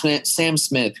named Sam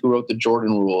Smith who wrote the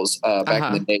Jordan Rules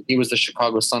back in the day. He was the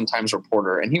Chicago Sun-Times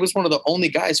reporter, and he was one of the only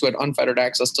guys who had unfettered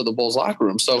access to the Bulls locker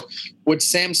room. So what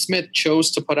Sam Smith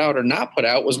chose to put out or not put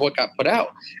out was what got put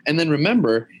out. And then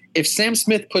remember, if Sam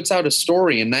Smith puts out a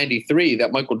story in 93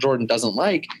 that Michael Jordan doesn't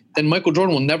like, then Michael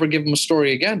Jordan will never give him a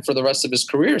story again for the rest of his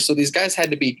career. So these guys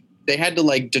had to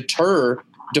like defer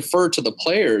to the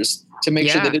players to make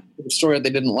sure they didn't put a story that they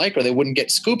didn't like, or they wouldn't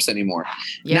get scoops anymore.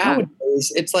 Yeah.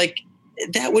 Nowadays, it's like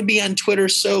that would be on Twitter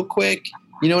so quick.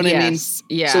 You know what I mean?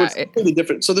 Yeah. So it's completely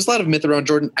different. So there's a lot of myth around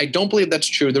Jordan. I don't believe that's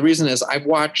true. The reason is I've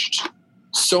watched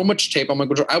so much tape on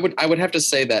Michael Jordan. I would have to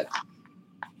say that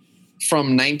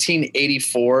from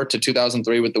 1984 to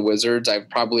 2003 with the Wizards, I've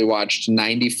probably watched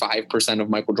 95% of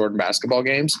Michael Jordan basketball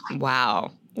games.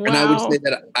 Wow. And I would say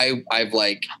that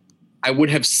I would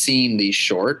have seen these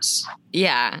shorts.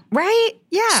 Yeah. Right.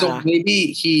 Yeah. So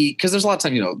maybe because there's a lot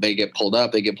of time, they get pulled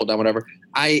up, they get pulled down, whatever.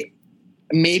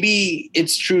 Maybe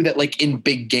it's true that like in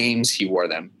big games he wore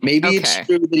them. Maybe it's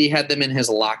true that he had them in his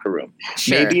locker room.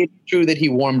 Sure. Maybe it's true that he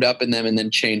warmed up in them and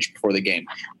then changed before the game.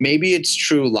 Maybe it's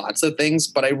true lots of things,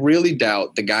 but I really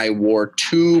doubt the guy wore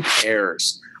 2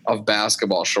 pairs of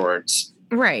basketball shorts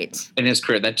in his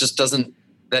career. That just doesn't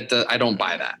I don't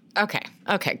buy that.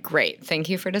 Okay, great. Thank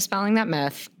you for dispelling that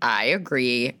myth. I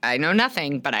agree. I know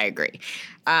nothing, but I agree.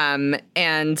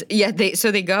 And yeah,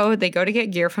 they go to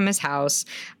get gear from his house.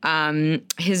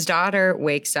 His daughter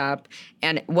wakes up,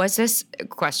 and was this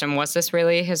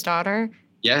really his daughter?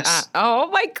 Yes. Oh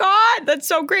my God, that's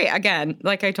so great. Again,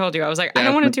 like I told you, I was like, I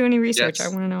don't want to do any research. Yes. I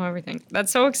want to know everything.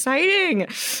 That's so exciting.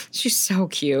 She's so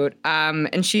cute.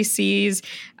 And she sees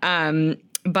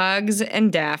Bugs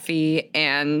and Daffy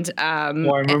and I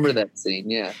remember that scene,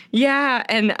 yeah. Yeah,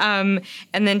 and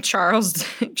then Charles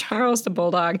the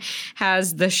Bulldog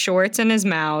has the shorts in his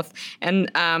mouth, and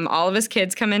all of his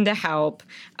kids come in to help,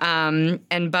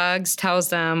 and Bugs tells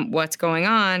them what's going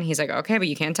on. He's like, okay, but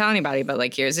you can't tell anybody, but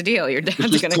like, here's the deal, your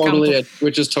dad's gonna come.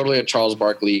 Which is totally a Charles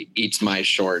Barkley eats my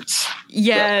shorts.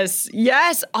 Yes.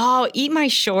 Oh, eat my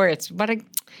shorts. What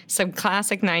some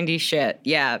classic 90s shit.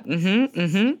 Yeah.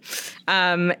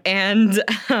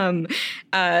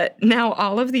 Now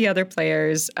all of the other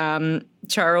players,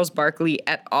 Charles Barkley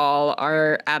et al.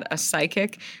 Are at a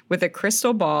psychic with a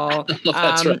crystal ball.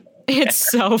 That's right.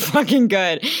 It's so fucking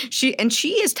good. She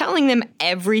is telling them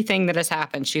everything that has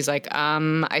happened. She's like,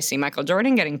 I see Michael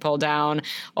Jordan getting pulled down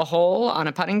a hole on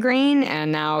a putting green,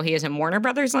 and now he is in Warner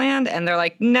Brothers land. And they're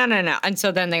like, no. And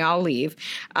so then they all leave.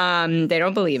 They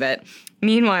don't believe it.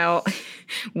 Meanwhile,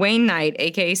 Wayne Knight,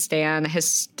 aka Stan, he's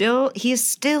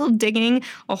still digging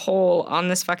a hole on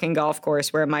this fucking golf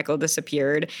course where Michael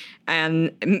disappeared,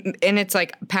 and it's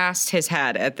like past his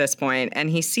head at this point, and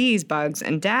he sees Bugs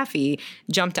and Daffy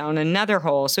jump down another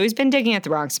hole. So he's been digging at the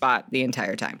wrong spot the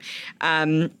entire time.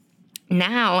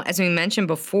 Now, as we mentioned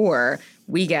before,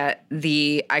 we get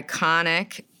the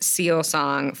iconic Seal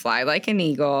song, "Fly Like an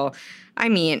Eagle." I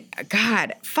mean,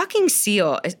 God, fucking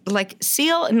Seal. Like,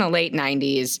 Seal in the late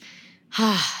 90s,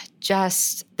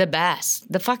 just the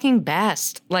best. The fucking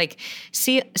best. Like,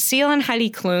 Seal and Heidi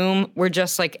Klum were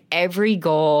just, like, every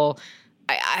goal.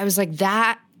 I was like,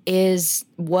 that is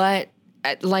what,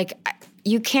 like,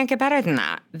 you can't get better than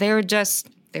that. They were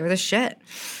the shit.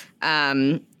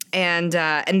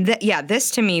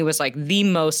 This to me was like the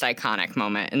most iconic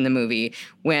moment in the movie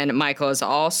when Michael is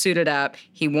all suited up,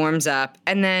 he warms up,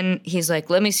 and then he's like,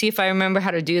 let me see if I remember how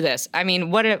to do this. I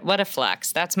mean, what a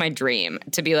flex. That's my dream,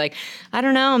 to be like, I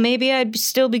don't know, maybe I'd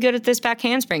still be good at this back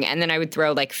handspring. And then I would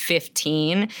throw like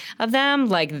 15 of them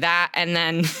like that. And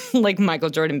then like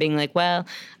Michael Jordan being like, well,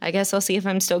 I guess I'll see if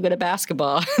I'm still good at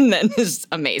basketball. And then it's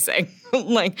amazing.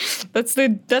 Like that's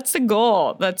the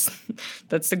goal. That's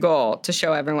the goal, to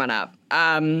show everyone up.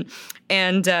 And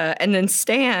then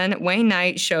Stan, Wayne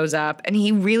Knight, shows up, and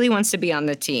he really wants to be on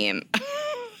the team.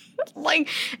 Like,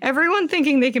 everyone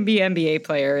thinking they can be NBA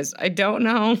players. I don't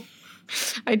know.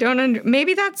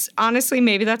 Maybe that's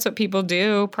what people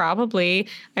do, probably.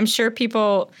 I'm sure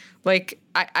people, like,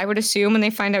 I would assume when they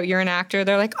find out you're an actor,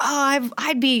 they're like, oh,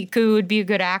 I'd be a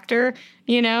good actor.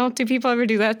 You know? Do people ever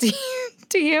do that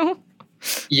to you?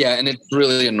 Yeah, and it's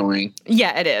really annoying.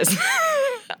 Yeah, it is.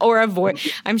 Or a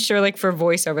voice. I'm sure, like, for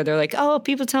voiceover, they're like, oh,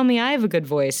 people tell me I have a good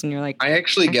voice. And you're like, I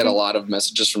actually get a lot of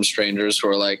messages from strangers who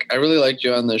are like, I really liked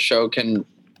you on the show.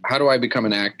 How do I become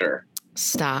an actor?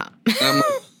 Stop. And I'm like,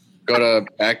 go to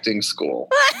acting school.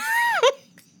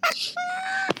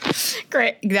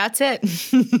 Great. That's it.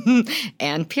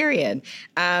 And period.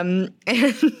 Now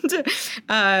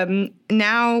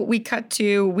we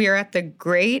are at the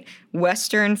Great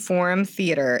Western Forum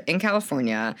Theater in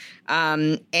California.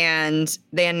 And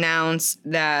they announced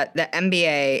that the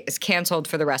NBA is canceled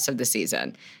for the rest of the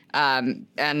season. And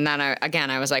then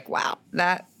I was like, wow,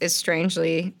 that is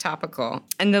strangely topical.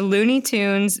 And the Looney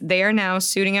Tunes, they are now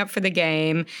suiting up for the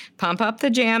game. Pump Up the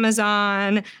Jam is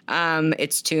on.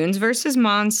 It's Tunes versus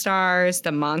Monstars.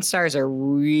 The Monstars are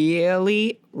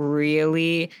really,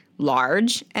 really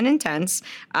large and intense.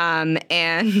 And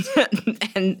and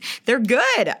they're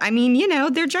good. I mean,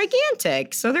 they're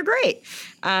gigantic, so they're great.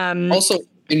 Also,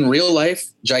 in real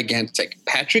life, gigantic.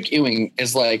 Patrick Ewing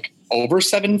is like over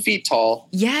 7 feet tall,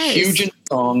 yes, huge in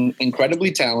song, incredibly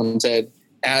talented,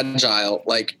 agile.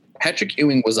 Like Patrick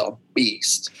Ewing was a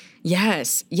beast.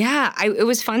 Yes. Yeah. It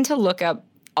was fun to look up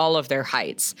all of their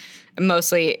heights,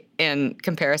 mostly in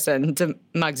comparison to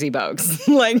Muggsy Bogues.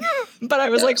 But I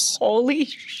was like, holy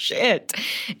shit.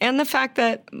 And the fact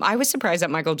that I was surprised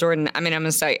that Michael Jordan, I mean, I'm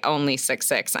going to say only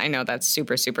 6'6". I know that's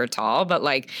super, super tall, but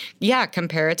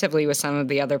comparatively with some of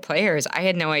the other players, I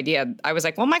had no idea. I was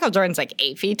like, well, Michael Jordan's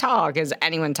 8 feet tall, because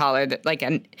anyone taller,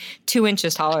 2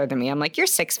 inches taller than me, I'm like, you're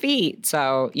 6 feet.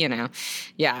 So, yeah,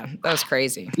 that was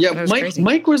crazy. Yeah,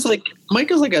 Mike was like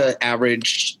an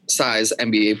average size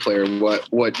NBA player.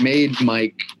 What made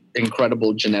Mike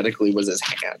incredible genetically was his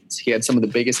hands. He had some of the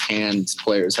biggest hands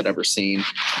players had ever seen.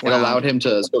 Wow. It allowed him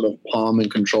to sort of palm and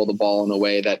control the ball in a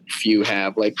way that few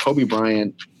have. Like Kobe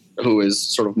Bryant, who is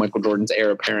sort of Michael Jordan's heir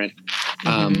apparent,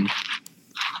 doesn't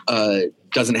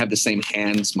have the same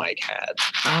hands Mike had.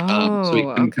 So he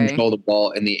couldn't control the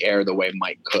ball in the air the way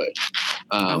Mike could.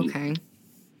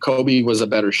 Kobe was a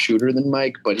better shooter than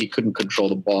Mike, but he couldn't control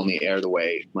the ball in the air the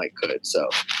way Mike could. So,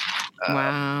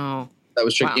 wow. That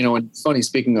was tricky. Wow. And it's funny,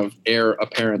 speaking of heir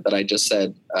apparent that I just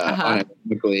said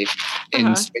unequivocally,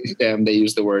 in Space Jam, they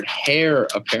use the word hair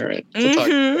apparent to talk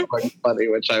about funny,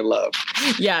 which I love.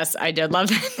 Yes, I did love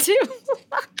that too.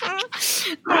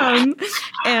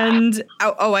 And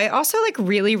I also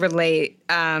really relate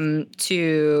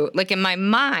to in my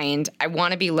mind, I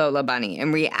want to be Lola Bunny.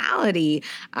 In reality,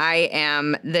 I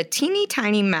am the teeny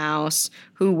tiny mouse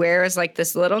who wears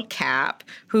this little cap,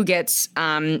 who gets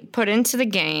put into the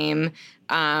game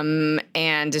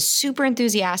and is super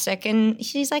enthusiastic. And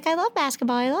she's like, I love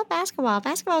basketball. I love basketball.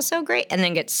 Basketball is so great. And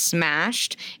then gets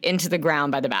smashed into the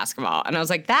ground by the basketball. And I was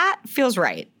like, that feels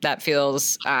right. That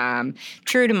feels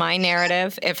true to my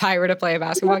narrative if I were to play a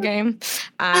basketball game.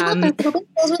 I love basketball.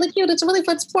 Basketball is really cute. It's a really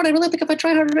fun sport. I really think if I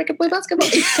try harder, I can play basketball.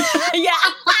 Yeah.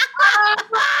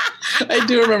 I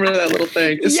do remember that little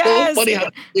thing. It's so funny how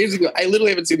years ago, I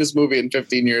literally haven't seen this movie in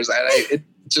 15 years. It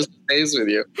just stays with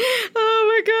you. Oh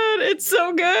my God. It's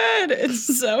so good.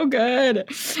 It's so good.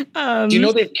 Do you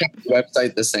know they've kept the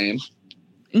website the same?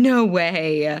 No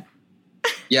way.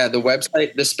 Yeah,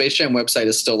 the Space Jam website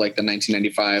is still the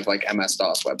 1995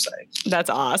 MS-DOS website. That's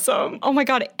awesome. Oh my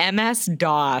God,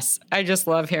 MS-DOS. I just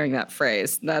love hearing that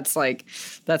phrase. That's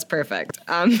perfect.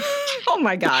 Oh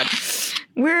my God.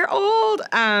 We're old.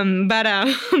 But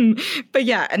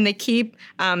yeah, and they keep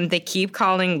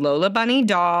calling Lola Bunny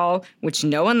doll, which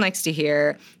no one likes to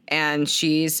hear. And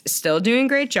she's still doing a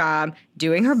great job,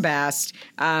 doing her best.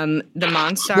 The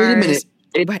Monstars. Wait a minute.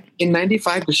 In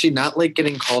 95, does she not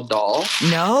getting called doll?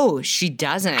 No, she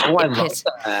doesn't. Oh, I love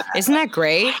that. Isn't that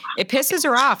great? It pisses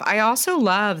her off. I also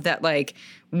love that,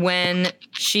 when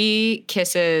she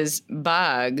kisses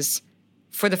Bugs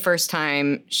for the first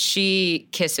time, she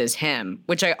kisses him,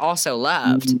 which I also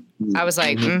loved. Mm-hmm. I was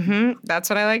like, that's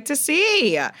what I like to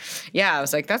see. Yeah, I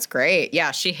was like, that's great.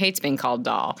 Yeah, she hates being called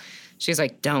doll. She's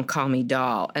like, don't call me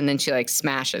doll. And then she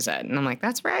smashes it. And I'm like,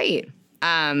 that's right.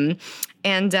 And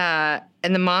the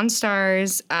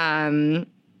Monstars,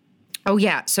 oh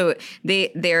yeah, so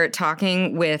they're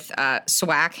talking with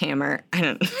Swackhammer. I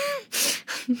don't know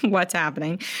what's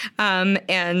happening.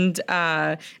 And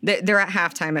they're at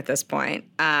halftime at this point.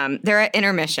 They're at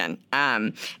intermission.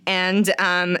 And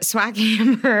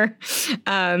Swackhammer,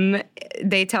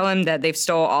 they tell him that they've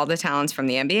stole all the talents from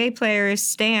the NBA players.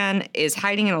 Stan is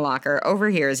hiding in a locker,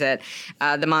 overhears it.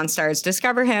 The Monstars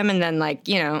discover him, and then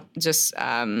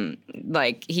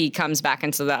he comes back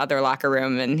into the other locker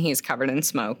room and he's covered in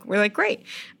smoke. We're like, great.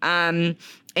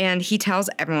 And he tells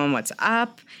everyone what's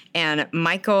up. And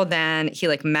Michael then,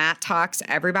 Matt talks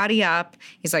everybody up.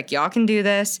 He's like, y'all can do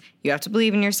this. You have to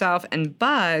believe in yourself. And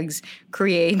Bugs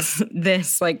creates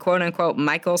this, quote unquote,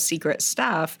 Michael's secret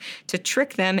stuff to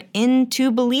trick them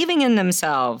into believing in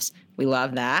themselves. We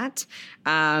love that.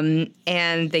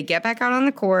 And they get back out on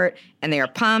the court and they are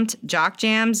pumped. Jock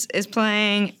Jams is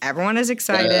playing. Everyone is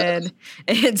excited.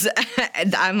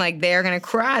 I'm like, they're going to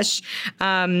crush.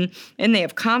 And they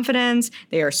have confidence.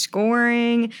 They are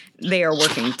scoring. They are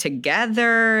working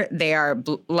together. They are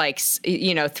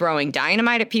throwing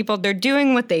dynamite at people. They're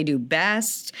doing what they do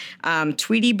best.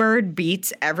 Tweety Bird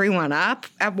beats everyone up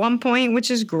at one point, which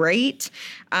is great.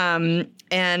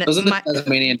 And doesn't the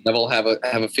Tasmanian Devil have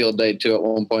a field day too at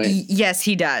one point? Yes,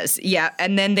 he does. Yeah,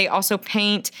 and then they also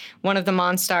paint one of the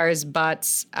Monstars'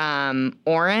 butts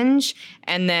orange,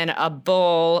 and then a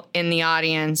bull in the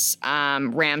audience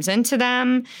rams into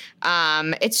them.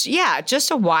 It's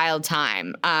just a wild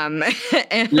time.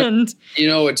 And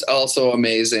what's also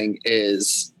amazing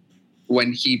is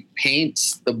when he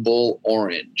paints the bull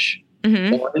orange.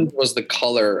 Mm-hmm. Orange was the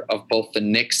color of both the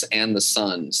Knicks and the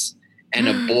Suns, and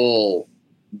a bull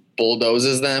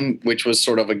bulldozes them, which was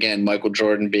sort of, again, Michael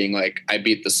Jordan being like, I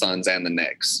beat the Suns and the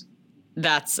Knicks.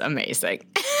 That's amazing.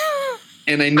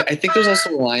 And I think there's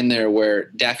also a line there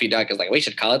where Daffy Duck is like, we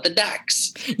should call it the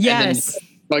Ducks. Yes. And then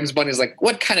Bugs Bunny is like,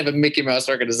 what kind of a Mickey Mouse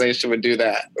organization would do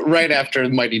that? Right after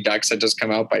Mighty Ducks had just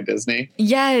come out by Disney.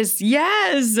 Yes.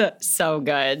 So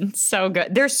good. So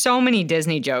good. There's so many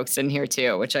Disney jokes in here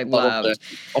too, which I loved.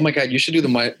 Oh my God, you should do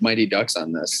the Mighty Ducks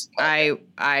on this.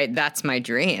 That's my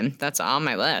dream. That's on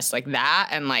my list. Like that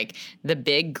and like The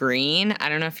Big Green. I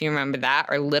don't know if you remember that,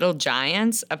 or Little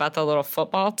Giants, about the little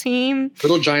football team.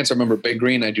 Little Giants, I remember. Big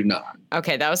Green, I do not.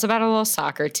 Okay, that was about a little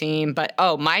soccer team. But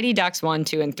Mighty Ducks 1,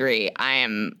 2, and 3.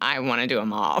 I want to do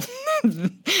them all.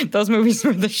 Those movies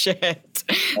were the shit.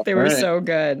 They were so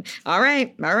good. All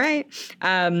right.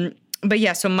 But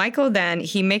yeah, so Michael then,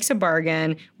 he makes a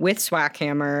bargain with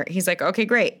Swackhammer. He's like, okay,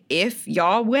 great. If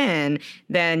y'all win,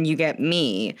 then you get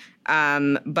me.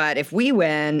 But if we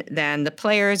win, then the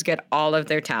players get all of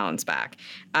their talents back.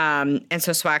 And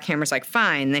so Swackhammer's like,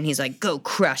 fine. Then he's like, go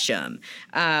crush them.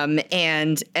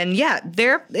 And yeah,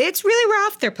 it's really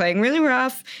rough. They're playing really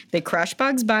rough. They crush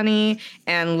Bugs Bunny,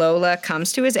 and Lola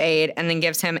comes to his aid and then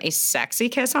gives him a sexy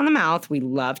kiss on the mouth. We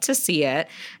love to see it.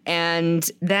 And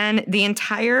then the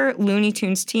entire Looney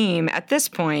Tunes team at this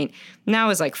point now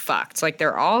is like fucked. Like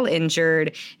they're all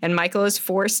injured, and Michael is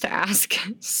forced to ask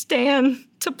Stan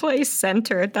to play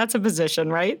center. That's a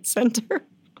position, right? Center.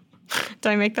 Did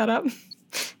I make that up?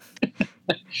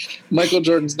 Michael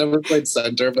Jordan's never played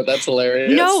center, but that's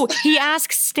hilarious. No, he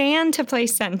asks Stan to play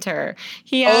center.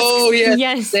 He asks,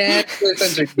 yes. Stan to play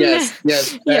center.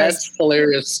 Yes. That's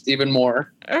hilarious even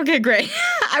more. Okay, great.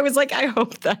 I was like, I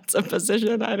hope that's a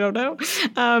position. I don't know.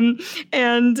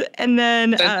 And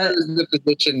then center is the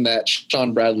position that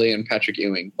Sean Bradley and Patrick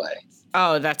Ewing play.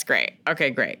 Oh, that's great. Okay,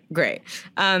 great.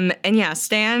 And yeah,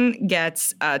 Stan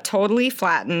gets totally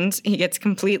flattened. He gets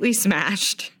completely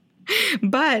smashed.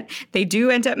 But they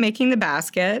do end up making the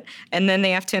basket, and then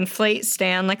they have to inflate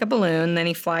Stan like a balloon. Then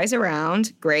he flies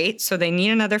around. Great. So they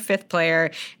need another fifth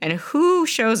player. And who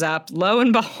shows up? Lo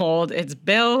and behold, it's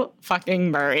Bill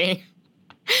fucking Murray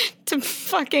to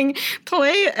fucking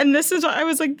play. And this is what I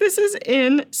was like, this is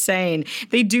insane.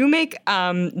 They do make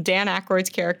Dan Aykroyd's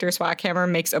character Swackhammer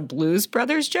makes a Blues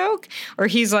Brothers joke, or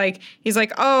he's like,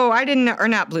 oh, I didn't know, or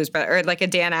not Blues Brothers, or like a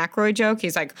Dan Aykroyd joke.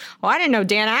 He's like, oh, I didn't know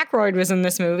Dan Aykroyd was in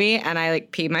this movie, and I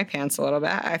like peed my pants a little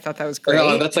bit. I thought that was great.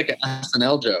 Oh, that's like an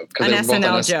SNL joke. An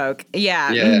SNL joke.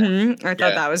 Yeah. Mm-hmm. I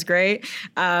thought that was great.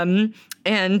 And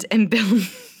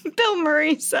Bill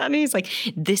Murray said, he's like,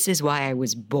 this is why I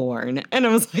was born. And I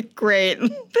was like, great,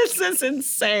 this is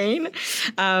insane.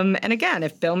 And again,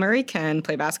 if Bill Murray can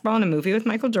play basketball in a movie with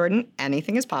Michael Jordan,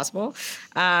 anything is possible.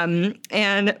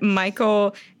 And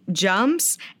Michael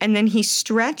jumps, and then he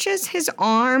stretches his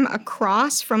arm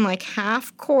across from like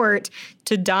half court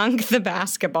to dunk the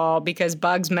basketball, because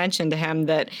Bugs mentioned to him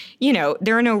that,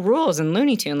 there are no rules in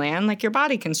Looney Tune land, like your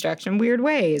body can stretch in weird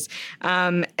ways.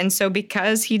 And so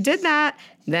because he did that,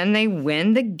 then they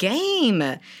win the game.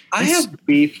 I have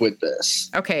beef with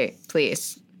this. Okay,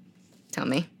 please tell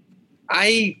me.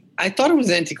 I thought it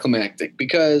was anticlimactic,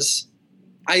 because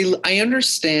I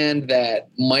understand that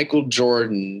Michael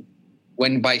Jordan,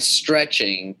 when by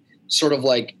stretching, sort of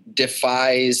like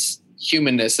defies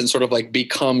humanness and sort of like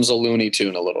becomes a Looney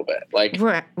Tune a little bit. Like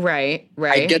right.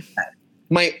 I get that.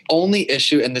 My only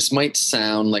issue, and this might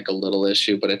sound like a little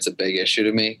issue, but it's a big issue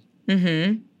to me.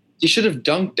 Mm-hmm. You should have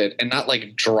dunked it and not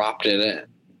like dropped it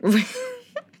in.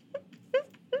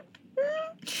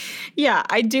 Yeah,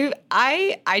 I do.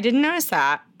 I didn't notice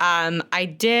that.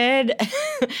 I did.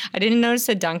 I didn't notice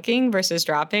the dunking versus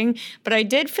dropping, but I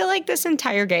did feel like this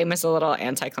entire game was a little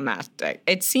anticlimactic.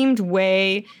 It seemed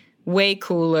way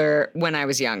cooler when I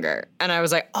was younger, and I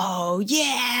was like, oh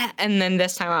yeah. And then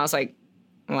this time I was like,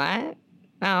 What?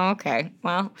 Oh, okay.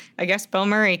 Well, I guess Bill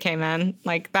Murray came in.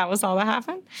 Like, that was all that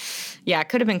happened? Yeah, it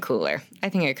could have been cooler. I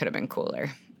think it could have been cooler.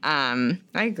 I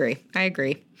agree.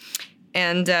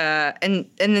 And then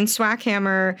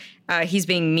Swackhammer, he's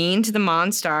being mean to the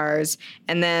Monstars,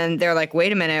 and then they're like,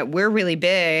 "Wait a minute, we're really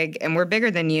big, and we're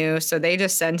bigger than you." So they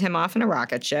just send him off in a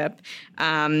rocket ship,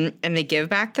 and they give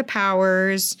back the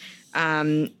powers,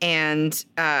 and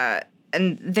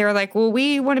they're like, "Well,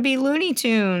 we want to be Looney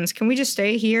Tunes. Can we just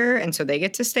stay here?" And so they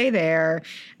get to stay there.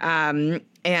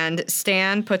 And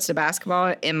Stan puts the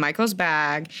basketball in Michael's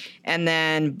bag, and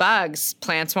then Bugs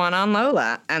plants one on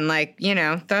Lola. And, like, you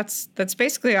know, that's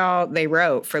basically all they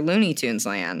wrote for Looney Tunes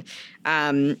Land.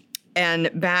 And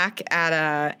back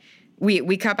at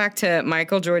we cut back to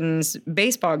Michael Jordan's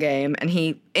baseball game, and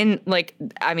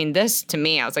this, to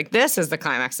me, I was like, this is the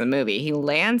climax of the movie. He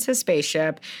lands his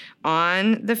spaceship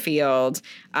on the field,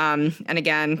 and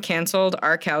again, canceled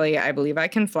R. Kelly, I Believe I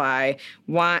Can Fly.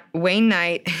 Wayne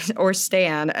Knight, or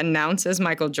Stan, announces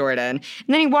Michael Jordan, and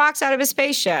then he walks out of his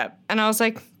spaceship, and I was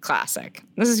like, classic.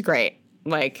 This is great.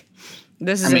 Like,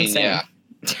 this is insane.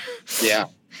 Yeah.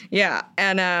 Yeah,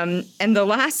 and the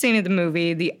last scene of the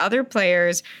movie, the other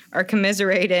players are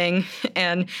commiserating,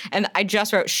 and I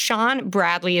just wrote, Sean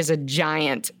Bradley is a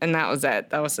giant, and that was it.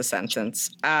 That was the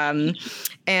sentence. And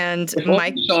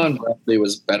Mike, Sean Bradley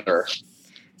was better.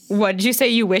 What did you say?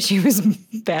 You wish he was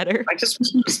better? I just wish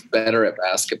he was better at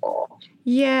basketball.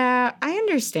 Yeah, I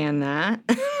understand that.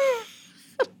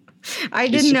 I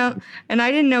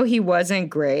didn't know he wasn't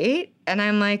great, and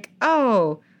I'm like,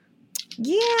 oh,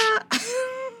 yeah.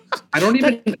 I don't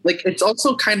even it's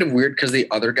also kind of weird because the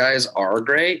other guys are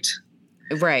great.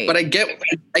 Right. But I get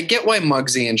why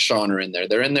Muggsy and Sean are in there.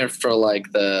 They're in there for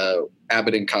like the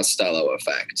Abbott and Costello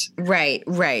effect. Right.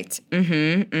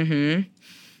 Mm-hmm.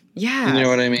 Yeah. You know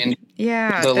what I mean?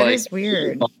 Yeah. That is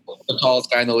weird. The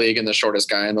tallest guy in the league and the shortest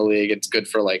guy in the league. It's good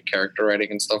for like character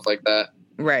writing and stuff like that.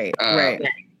 Right.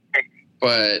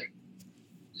 But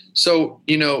so,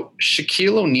 you know,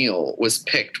 Shaquille O'Neal was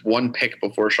picked one pick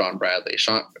before Sean Bradley.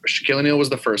 Shaquille O'Neal was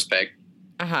the first pick,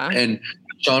 and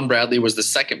Sean Bradley was the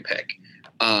second pick.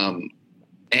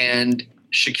 And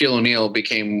Shaquille O'Neal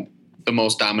became the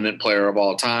most dominant player of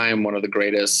all time, one of the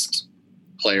greatest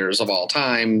players of all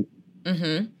time,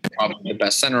 probably the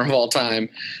best center of all time.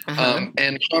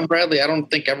 And Sean Bradley, I don't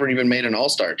think ever even made an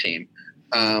all-star team.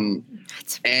 And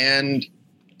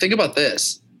think about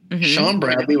this. Sean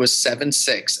Bradley was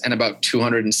 7'6" and about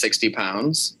 260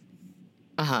 pounds.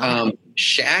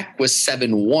 Shaq was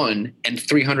 7'1" and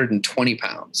 320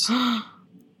 pounds.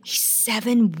 He's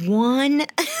 7'1"?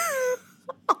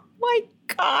 Oh my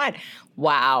God.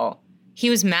 Wow. He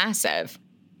was massive.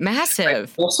 I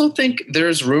also think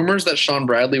there's rumors that Sean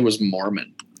Bradley was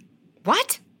Mormon.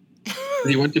 What?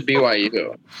 He went to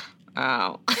BYU.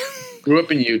 Oh. Grew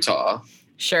up in Utah.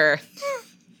 Sure.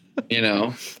 You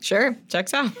know? Sure.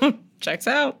 Checks out.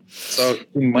 So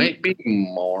he might be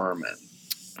Mormon.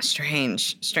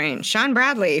 Strange. Sean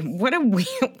Bradley, what an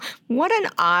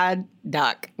odd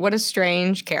duck. What a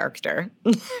strange character.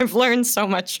 I've learned so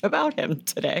much about him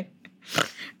today.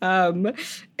 Michael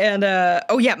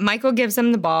gives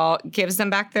them the ball, gives them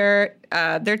back their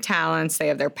talents. They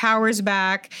have their powers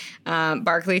back.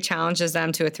 Barkley challenges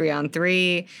them to a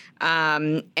 3-on-3.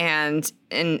 And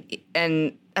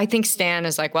I think Stan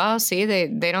is like, well, see,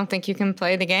 they don't think you can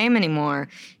play the game anymore.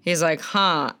 He's like,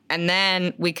 huh. And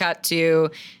then we cut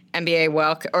to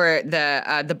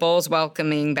NBA the Bulls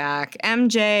welcoming back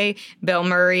MJ. Bill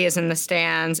Murray is in the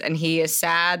stands, and he is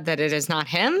sad that it is not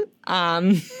him.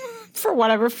 For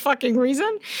whatever fucking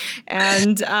reason.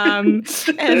 And now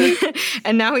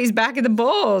he's back at the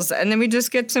Bulls. And then we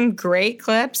just get some great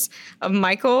clips of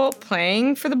Michael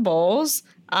playing for the Bulls.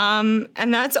 And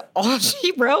that's all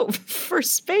she wrote for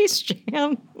Space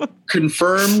Jam.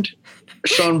 Confirmed,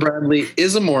 Sean Bradley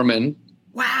is a Mormon.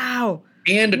 Wow.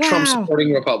 And a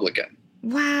Trump-supporting Republican.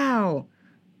 Wow.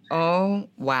 Oh,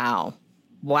 wow.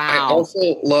 I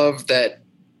also love that,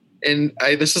 and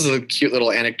this is a cute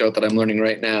little anecdote that I'm learning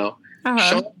right now.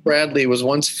 Sean Bradley was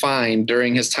once fined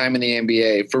during his time in the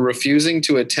NBA for refusing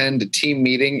to attend a team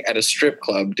meeting at a strip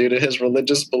club due to his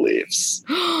religious beliefs.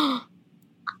 That's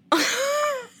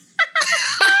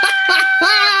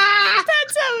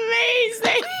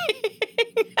amazing.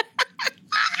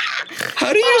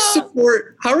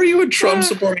 How are you a Trump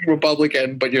supporting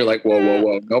Republican, but you're like,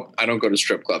 whoa, nope, I don't go to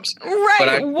strip clubs. Right. But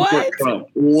I support Trump.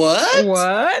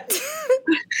 What?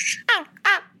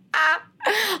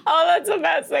 Oh, that's the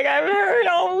best thing I've heard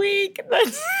all week.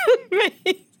 That's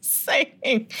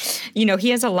amazing. You know, he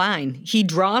has a line. He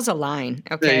draws a line.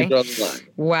 Okay. Yeah, he draws a line.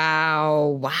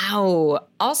 Wow.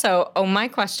 Also, my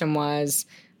question was,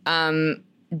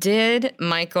 Did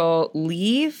Michael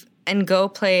leave and go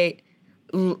play?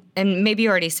 And maybe you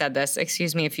already said this.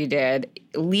 Excuse me if you did.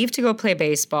 Leave to go play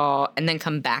baseball and then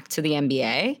come back to the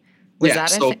NBA. Was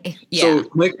that a thing? So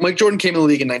Mike Jordan came in the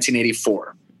league in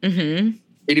 1984. Mm-hmm.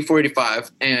 84,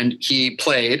 85, and he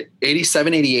played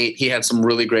 87, 88. He had some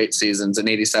really great seasons. In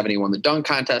 87, he won the dunk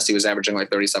contest. He was averaging like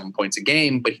 37 points a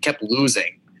game, but he kept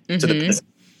losing to the Pistons.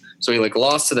 So he like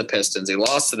lost to the Pistons. He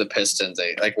lost to the Pistons.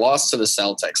 They like lost to the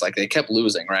Celtics. Like they kept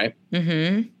losing, right?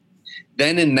 Mm-hmm.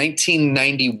 Then in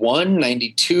 1991,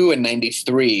 92, and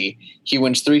 93, he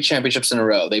wins 3 championships in a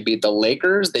row. They beat the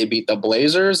Lakers, they beat the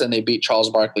Blazers, and they beat Charles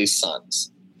Barkley's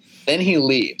Suns. Then he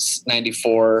leaves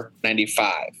 94,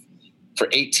 95 for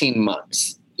 18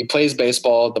 months. He plays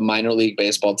baseball, the minor league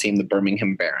baseball team, the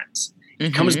Birmingham Barons.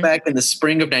 He comes back in the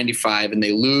spring of 95 and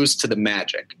they lose to the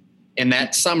Magic. In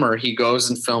that summer, he goes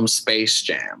and films Space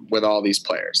Jam with all these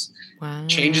players. Wow.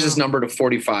 Changes his number to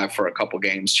 45 for a couple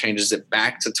games, changes it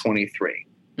back to 23.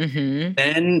 Mm-hmm.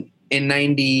 Then in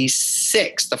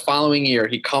 96, the following year,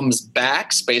 he comes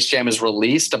back. Space Jam is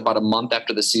released about a month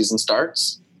after the season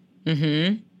starts.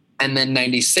 Mm-hmm. And then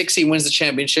 96, he wins the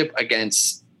championship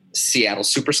against Seattle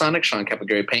Supersonics, Sean Kemp and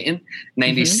Gary Payton.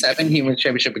 97, he wins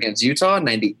championship against Utah.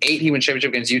 98, he wins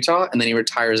championship against Utah. And then he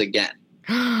retires again.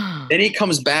 Then he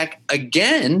comes back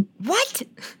again. What?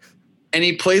 And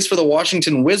he plays for the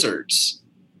Washington Wizards.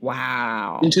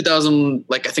 Wow. In 2000,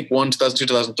 like I think 2002,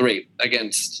 2003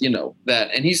 against,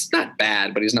 that. And he's not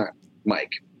bad, but he's not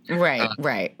Mike.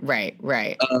 Right.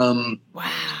 Wow.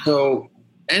 So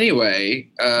anyway,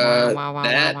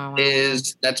 Wow.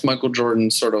 that's Michael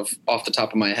Jordan's sort of off the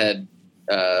top of my head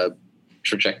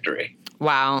trajectory.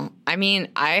 Wow. I mean,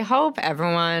 I hope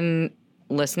everyone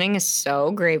listening is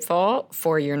so grateful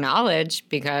for your knowledge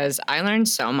because I learned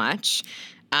so much.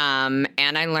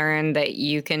 And I learned that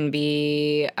you can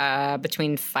be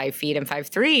between 5 feet and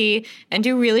 5'3" and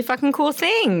do really fucking cool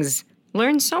things.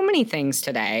 Learned so many things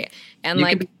today. And you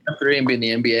can be 5'3" and be in the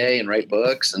NBA and write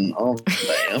books and all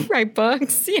that. Write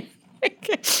books. Yeah.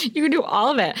 You can do all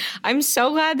of it. I'm so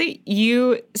glad that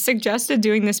you suggested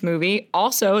doing this movie.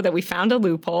 Also, that we found a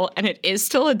loophole and it is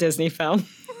still a Disney film.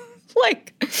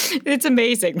 Like, it's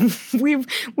amazing. We've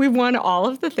won all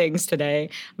of the things today,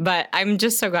 but I'm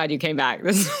just so glad you came back.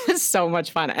 This was so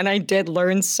much fun. And I did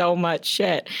learn so much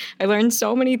shit. I learned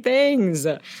so many things,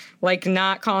 like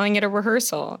not calling it a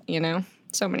rehearsal,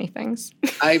 so many things.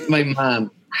 My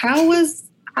mom, how was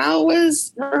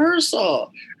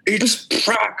rehearsal? It's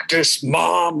practice,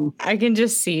 Mom. I can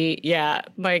just see,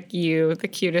 like you, the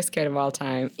cutest kid of all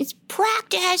time. It's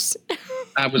practice.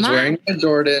 I was wearing my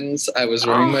Jordans. I was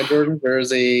wearing my Jordan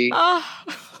jersey. I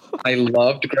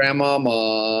loved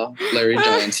Grandmama, Larry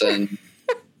Johnson.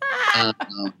 I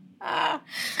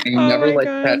never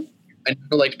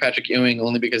liked Patrick Ewing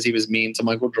only because he was mean to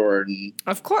Michael Jordan.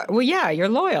 Of course. Well, yeah, you're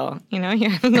loyal. You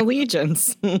have an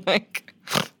allegiance.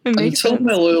 Until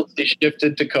my loyalty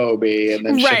shifted to Kobe and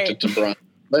then shifted to Bron.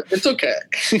 But it's okay.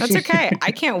 That's okay.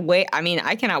 I can't wait. I mean,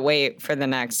 I cannot wait for the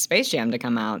next Space Jam to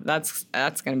come out. That's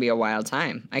going to be a wild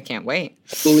time. I can't wait.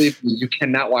 Believe me, you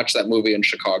cannot watch that movie in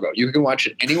Chicago. You can watch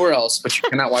it anywhere else, but you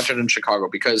cannot watch it in Chicago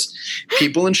because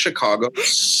people in Chicago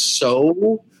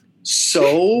so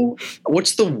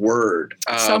what's the word?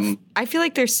 I feel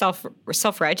like they're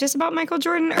self-righteous about Michael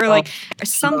Jordan or like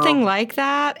something like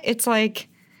that. It's like,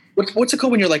 what's it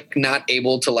called when you're like not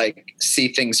able to like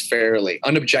see things fairly,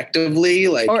 unobjectively,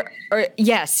 like or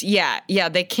yes, yeah,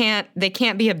 they can't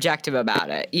be objective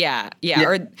about it. Yeah.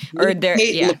 Or they're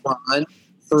LeBron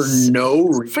for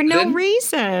no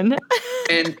reason.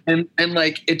 and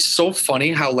like it's so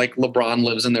funny how like LeBron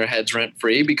lives in their heads rent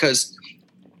free because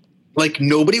like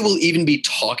nobody will even be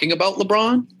talking about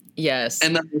LeBron. Yes.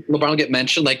 And then LeBron will get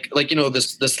mentioned like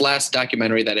this last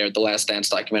documentary that aired, the Last Dance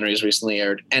documentary has recently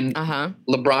aired. And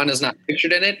LeBron is not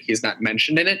pictured in it. He's not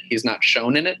mentioned in it. He's not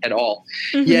shown in it at all.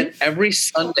 Mm-hmm. Yet every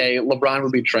Sunday LeBron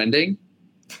would be trending.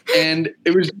 And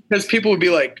it was because people would be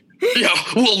like, yeah,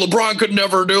 well, LeBron could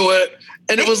never do it.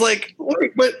 And it was like,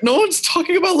 wait, but no one's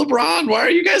talking about LeBron. Why are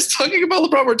you guys talking about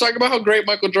LeBron? We're talking about how great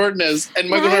Michael Jordan is. And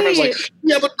Michael Jordan was like,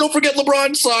 yeah, but don't forget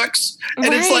LeBron sucks.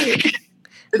 And it's like,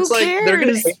 they're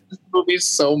going to hate this movie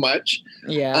so much.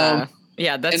 Yeah.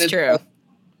 That's true.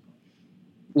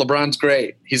 LeBron's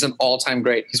great. He's an all-time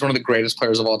great. He's one of the greatest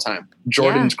players of all time.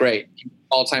 Jordan's great.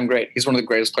 All-time great. He's one of the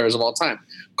greatest players of all time.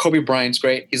 Kobe Bryant's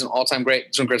great. He's an all-time great.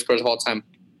 He's one of the greatest players of all time.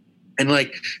 And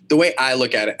like the way I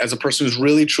look at it as a person who's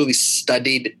really truly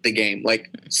studied the game,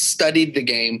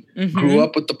 grew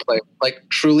up with the play, like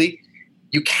truly,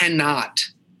 you cannot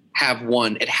have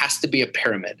one. It has to be a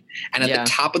pyramid. And at the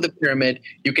top of the pyramid,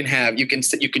 you can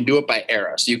do it by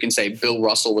era. So you can say Bill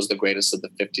Russell was the greatest of the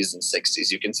 50s and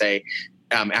 60s. You can say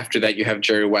after that, you have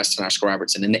Jerry West and Oscar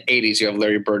Robertson. In the 80s, you have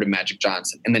Larry Bird and Magic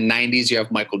Johnson. In the 90s, you have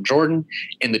Michael Jordan.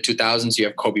 In the 2000s, you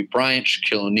have Kobe Bryant,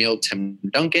 Shaquille O'Neal, Tim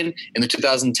Duncan. In the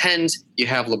 2010s, you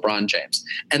have LeBron James.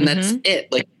 And that's it.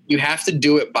 Like, you have to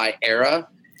do it by era.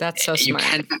 That's so smart.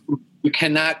 You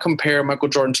cannot compare Michael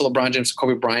Jordan to LeBron James to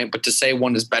Kobe Bryant, but to say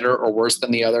one is better or worse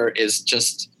than the other is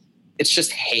just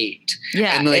hate.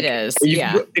 Yeah, and like, it is.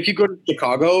 If you go to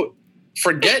Chicago,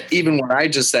 forget even what I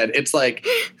just said. It's like,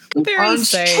 LeBron's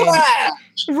trash.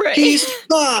 Right. He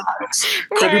sucks.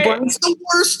 Kobe Bryant's the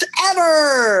worst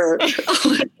ever.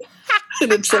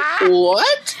 And it's like,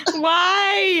 what?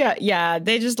 Why? Yeah,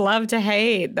 they just love to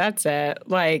hate. That's it.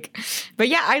 Like, but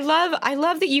yeah, I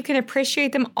love that you can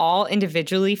appreciate them all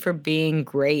individually for being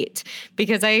great.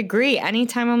 Because I agree.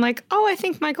 Anytime I'm like, oh, I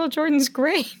think Michael Jordan's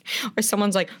great, or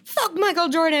someone's like, fuck Michael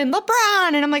Jordan,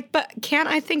 LeBron, and I'm like, but can't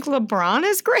I think LeBron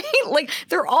is great? Like,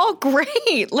 they're all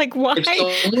great. Like, why? If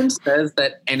someone says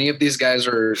that any of these guys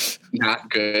are not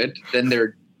good, then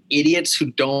they're idiots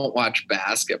who don't watch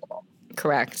basketball.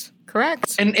 Correct.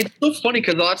 And it's so funny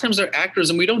because a lot of times they're actors,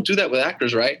 and we don't do that with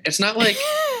actors, right? It's not like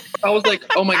I was like,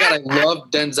 oh my God, I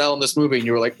love Denzel in this movie. And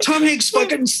you were like, Tom Hanks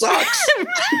fucking sucks.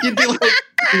 You'd be like,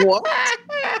 what?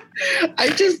 I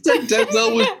just said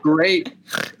Denzel was great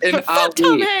in Ali.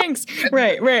 Tom Hanks.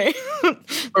 Right.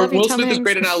 Or Will Smith is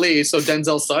great in Ali, so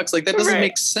Denzel sucks. Like, that doesn't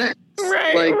make sense.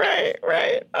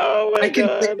 Right. Oh my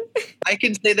God. I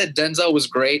can say that Denzel was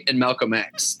great in Malcolm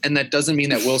X, and that doesn't mean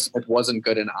that Will Smith wasn't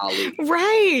good in Ali.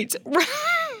 Right.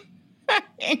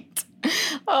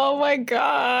 Oh my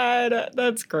God.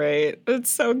 That's great. That's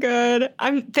so good.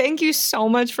 Thank you so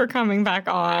much for coming back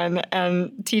on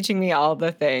and teaching me all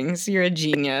the things. You're a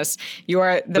genius. You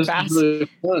are the best. Really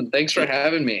fun. Thanks for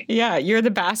having me. Yeah, you're the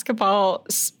basketball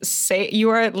you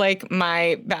are like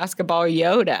my basketball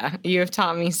Yoda. You have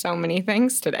taught me so many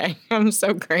things today. I'm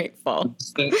so grateful.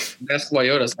 Basketball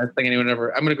Yoda is the best thing anyone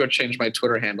ever. I'm going to go change my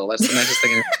Twitter handle. That's the nicest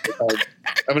thing anyone ever.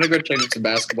 I'm going to go change it to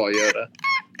Basketball Yoda.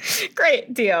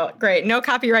 Great deal. Great. No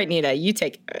copyright, Nita. You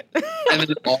take it. And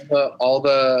then all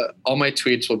my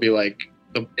tweets will be like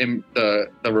the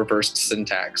reversed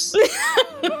syntax.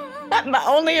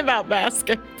 Only about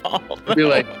basketball. I'll be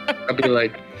like,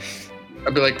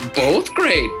 both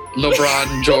great.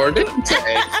 LeBron, Jordan.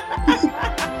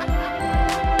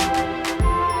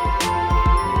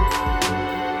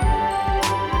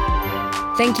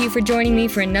 Thank you for joining me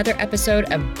for another episode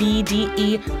of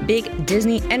BDE Big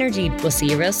Disney Energy. We'll see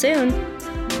you real soon.